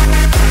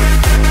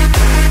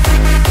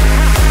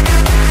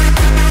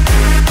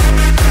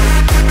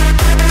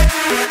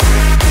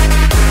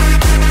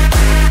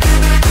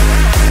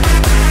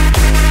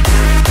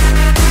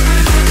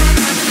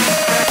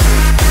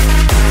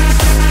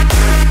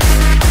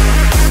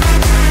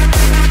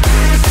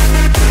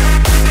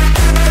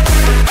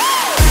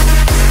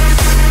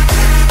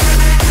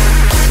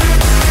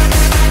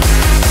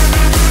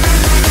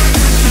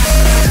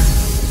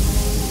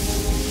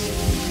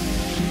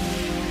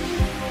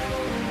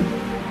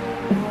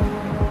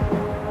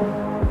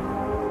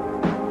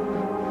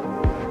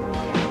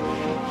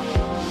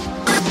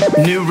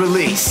 New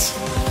release.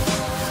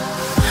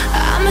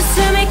 I'm a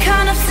semi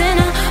kind of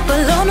sinner, but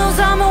Lord knows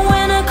I'm a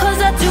winner, cause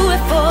I do it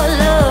for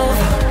love.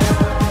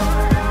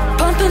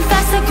 Pumping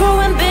faster,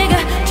 growing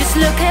bigger, just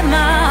look at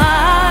my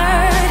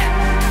heart.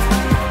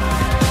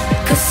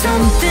 Cause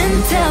something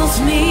tells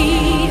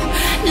me,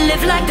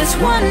 live like there's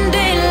one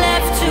day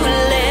left to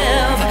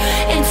live.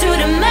 Into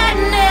the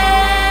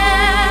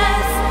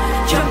madness,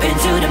 jump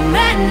into the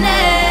madness.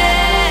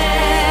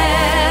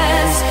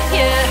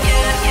 Yeah,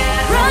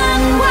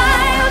 run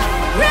wild,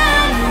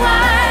 run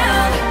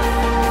wild,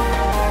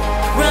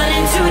 run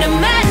into the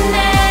madness,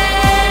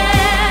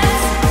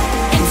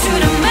 into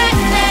the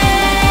madness.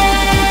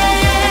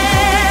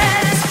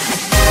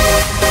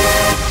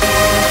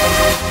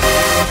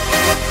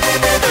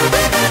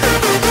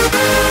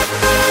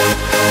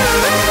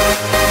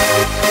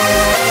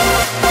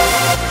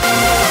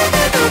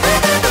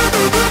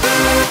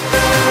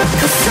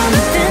 Cause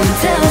something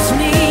tells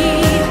me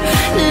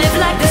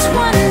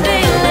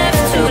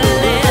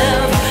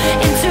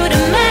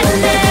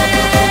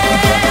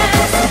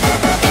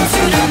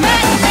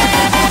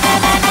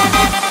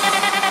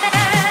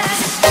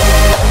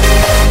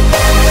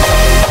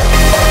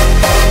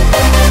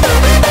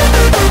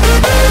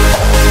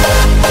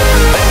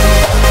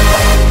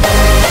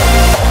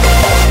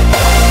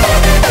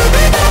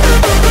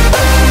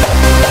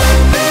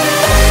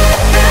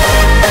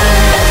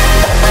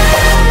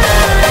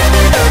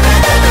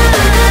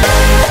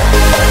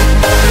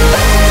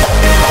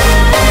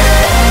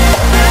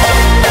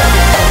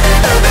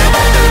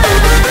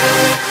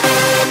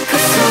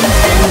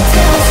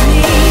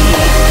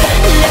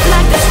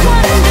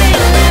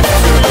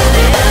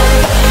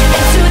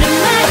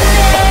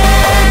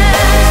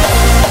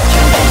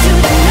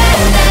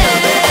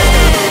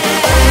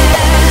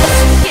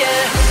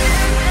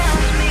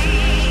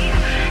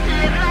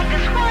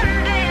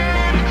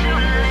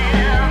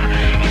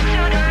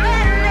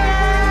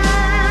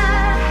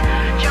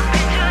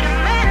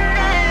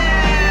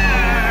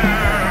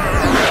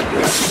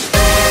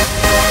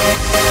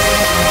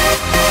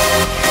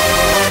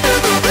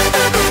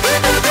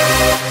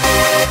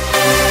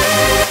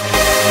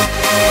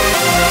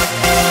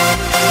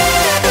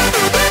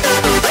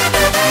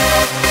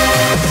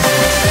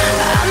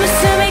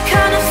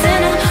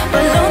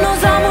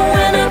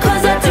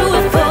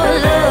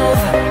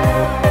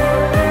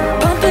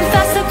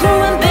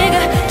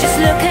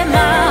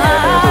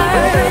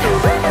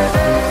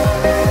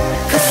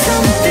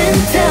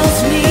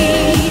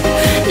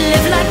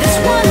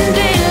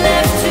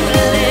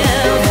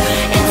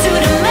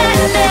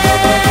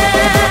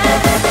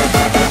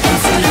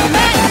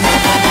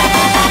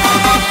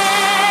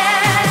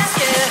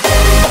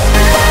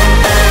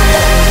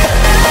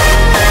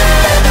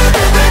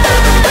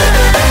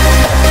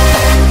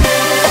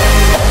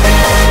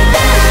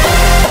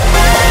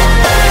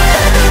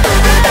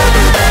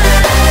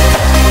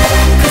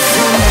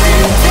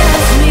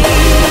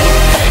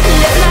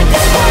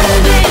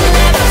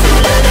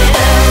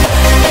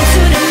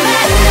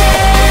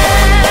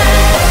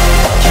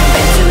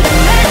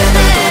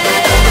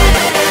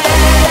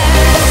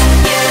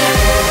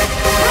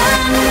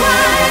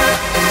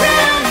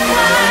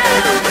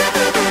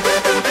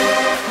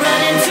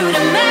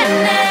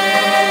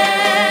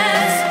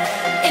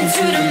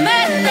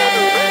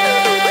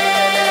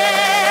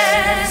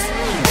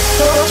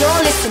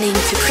listening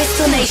to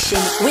Crystal Nation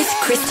with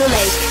Crystal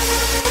Lake.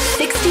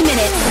 60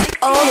 minutes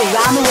all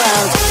around the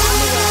world.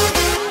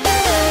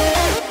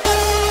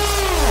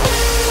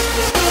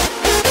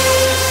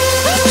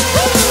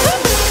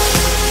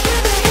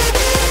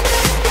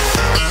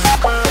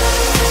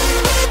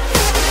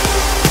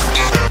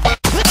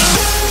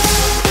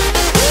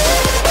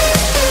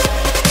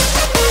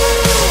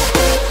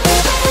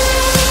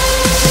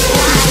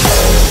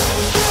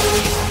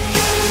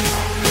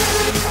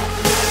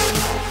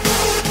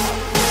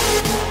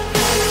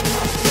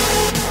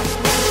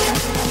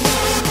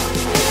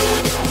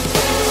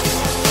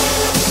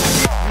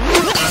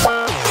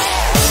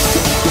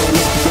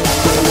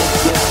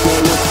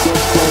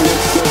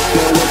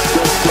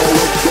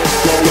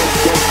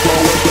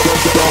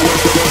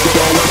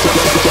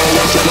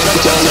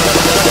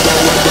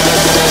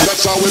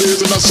 That's how it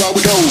is and that's how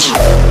it goes.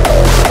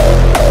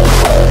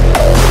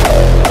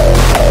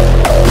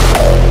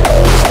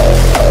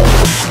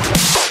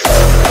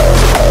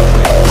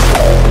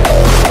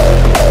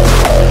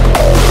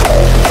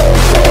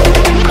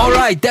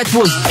 Alright, that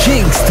was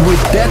Jinxed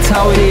with That's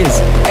How It Is.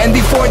 And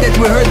before that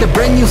we heard the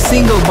brand new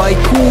single by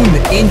Koon,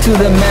 Into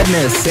the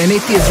Madness, and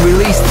it is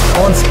released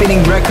on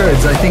Spinning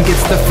Records. I think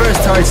it's the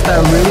first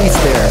hardstyle release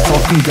there, so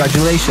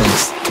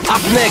congratulations.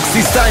 Up next,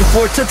 it's time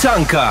for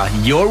Tatanka,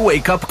 your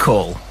wake-up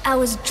call. I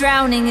was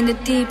drowning in the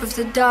deep of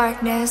the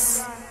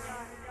darkness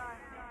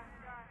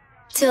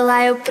till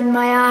I opened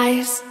my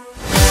eyes.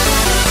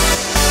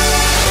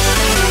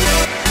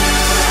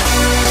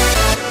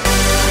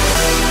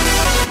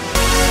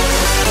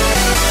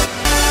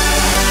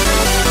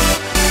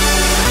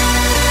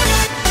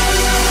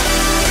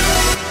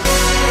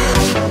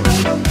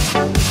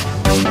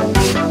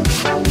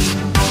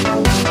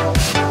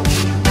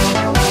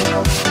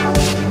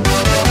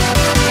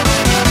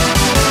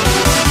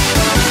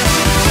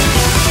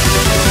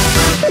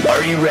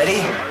 Are you ready?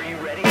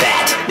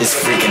 That is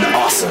freaking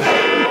awesome.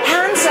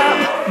 Hands up,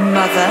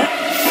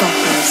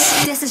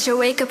 motherfuckers. This is your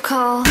wake-up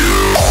call.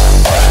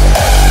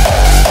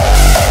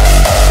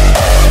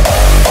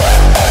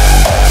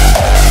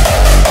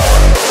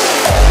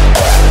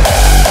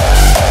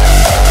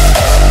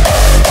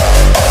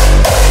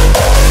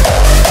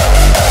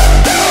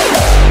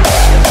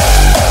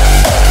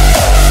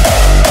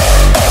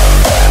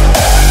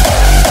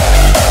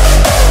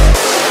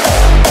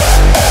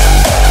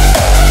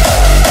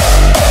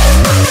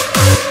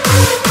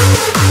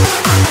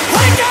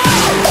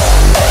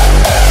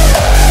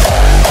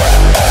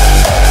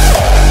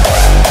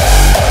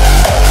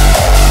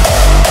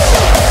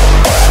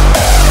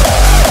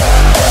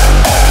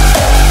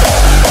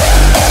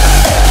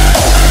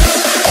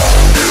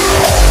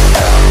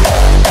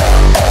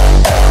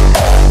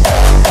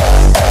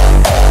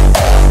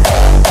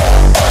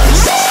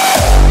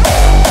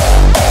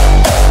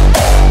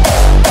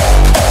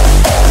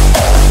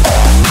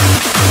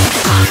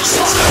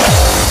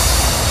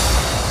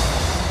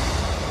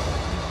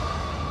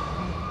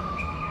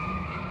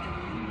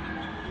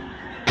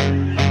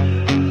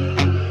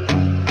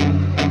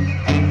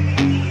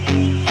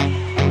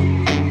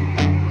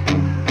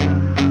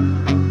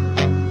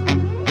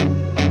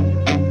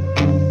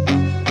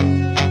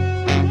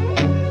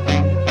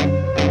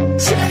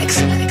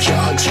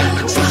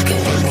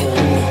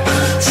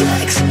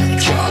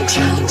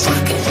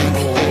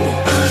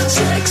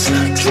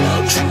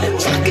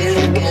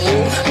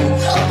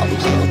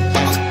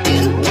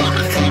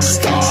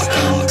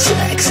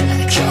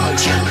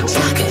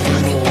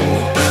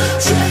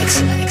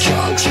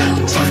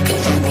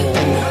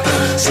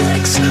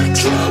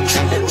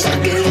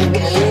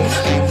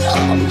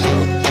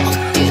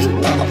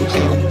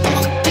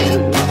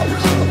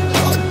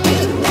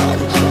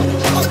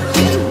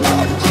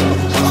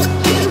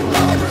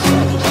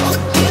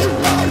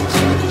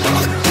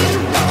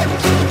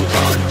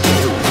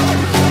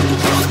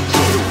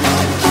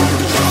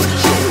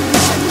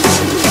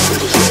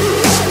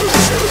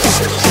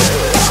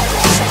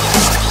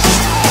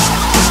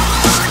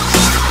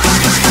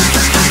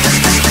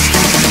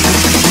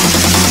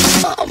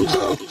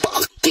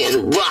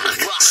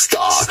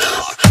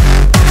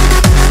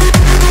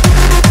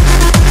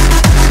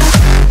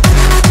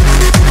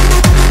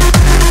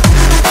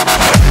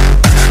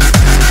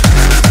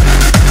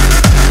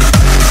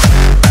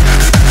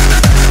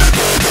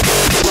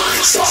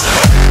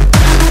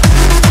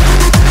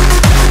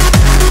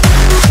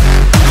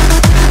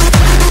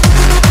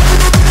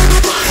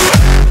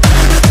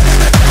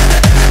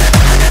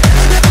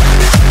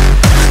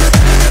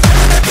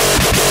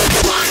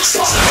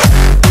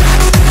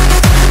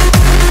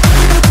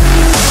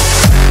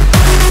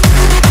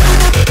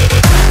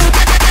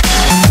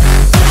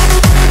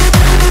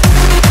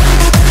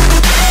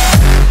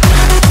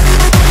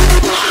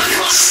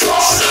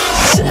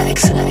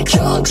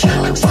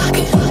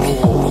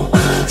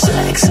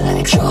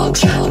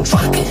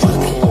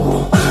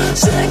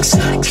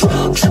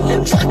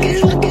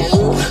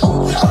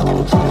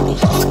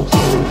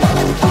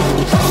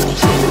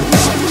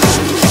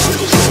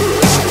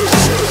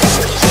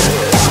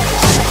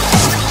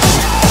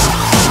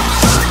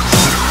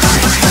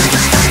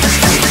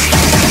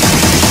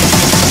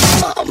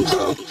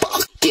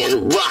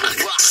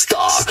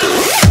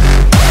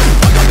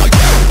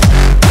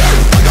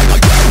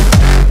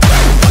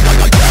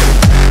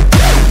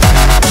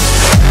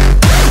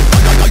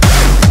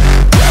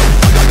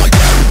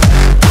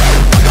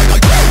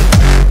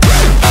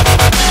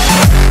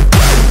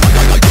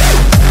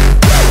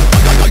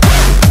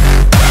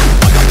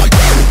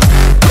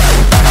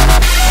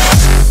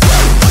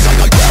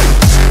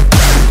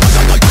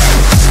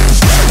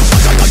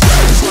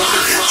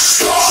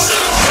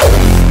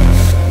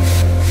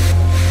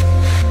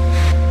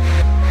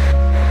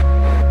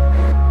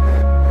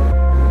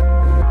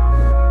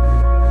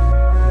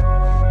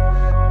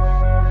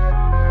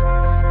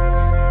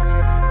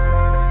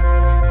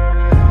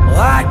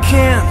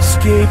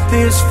 escape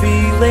this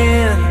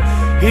feeling.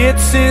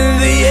 It's in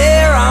the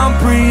air I'm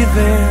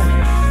breathing.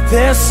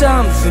 There's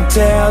something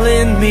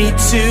telling me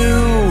to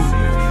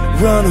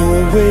run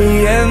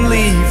away and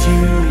leave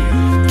you.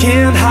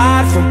 Can't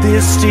hide from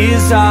this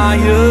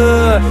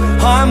desire.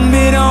 I'm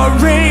in a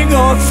ring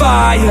on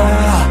fire.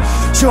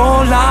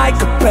 You're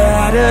like a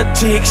bad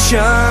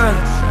addiction,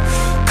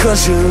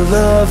 'cause your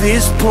love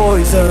is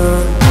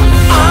poison.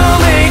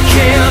 I'm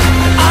aching,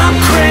 I'm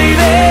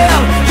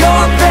craving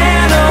your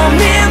venom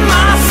in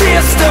my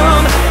system.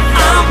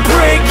 I'm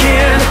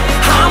breaking,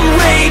 I'm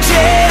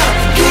raging.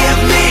 Give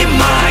me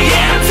my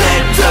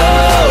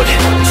antidote.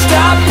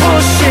 Stop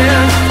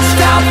pushing,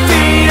 stop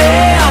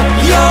feeding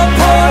your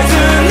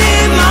poison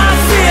in my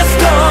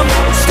system.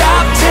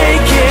 Stop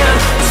taking,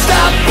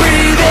 stop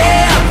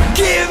breathing.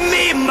 Give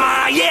me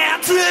my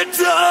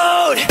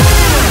antidote.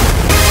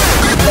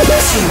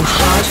 Too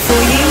hard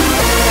for you?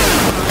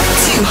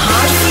 Too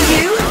hard for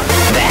you?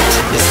 That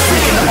is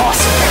freaking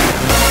awesome.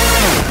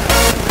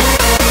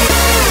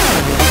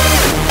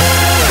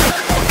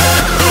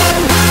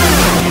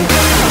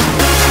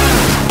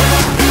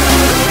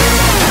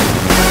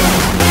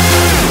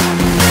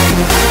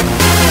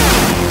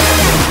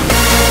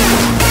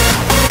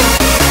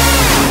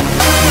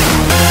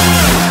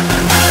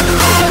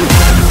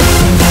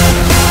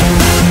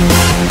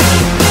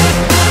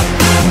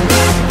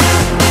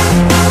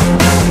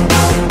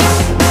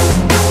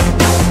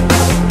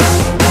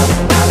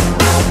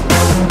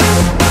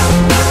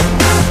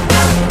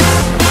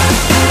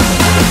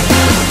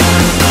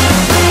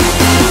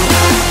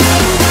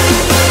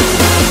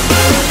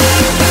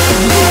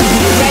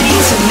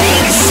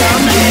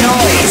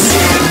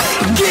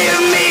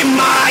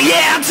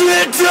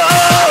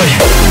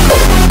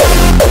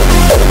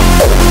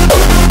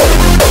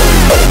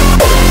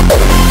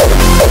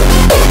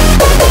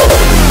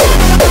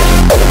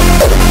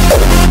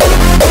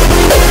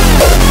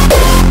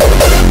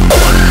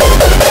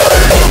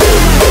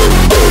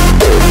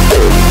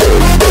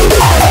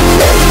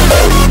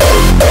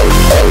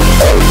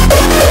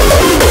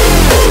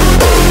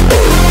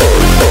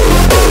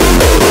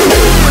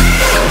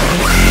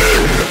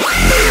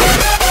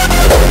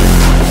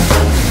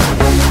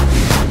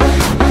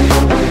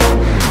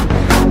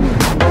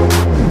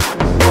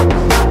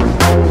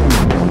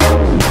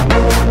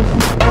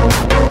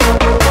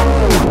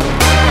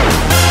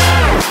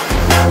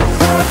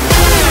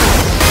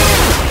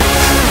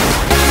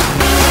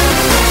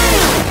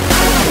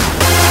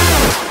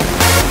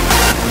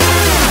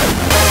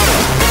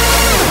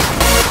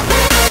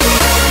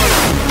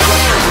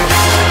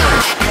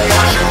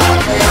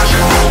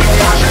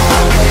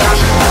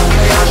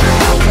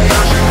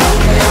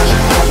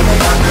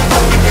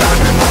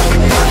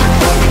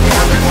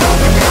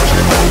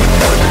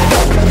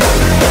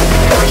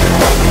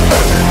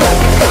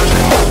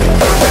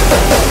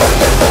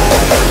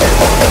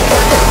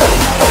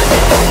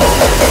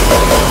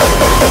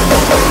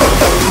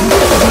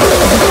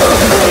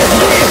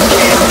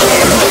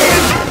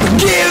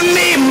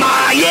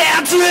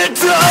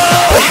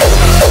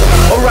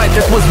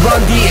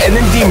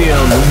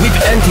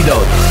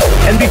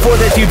 And before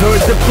that you've heard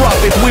The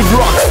Prophet with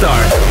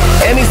Rockstar.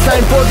 And it's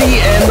time for the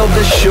end of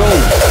the show.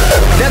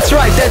 That's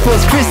right, that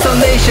was Crystal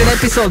Nation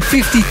episode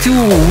 52.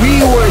 We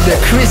were the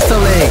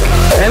Crystal Lake.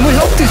 And we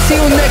hope to see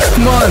you next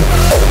month.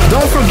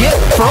 Don't forget,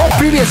 for all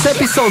previous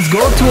episodes, go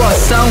to our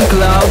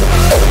SoundCloud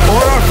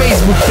or our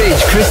Facebook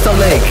page, Crystal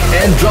Lake,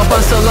 and drop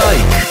us a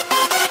like.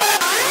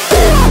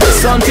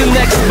 So until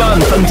next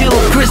month, until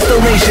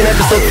Crystal Nation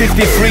episode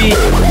 53,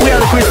 we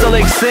are the Crystal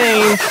Lake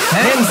saying,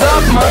 hands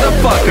up,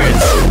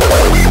 motherfuckers!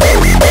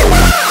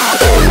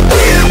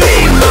 Give me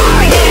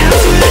my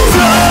hands to the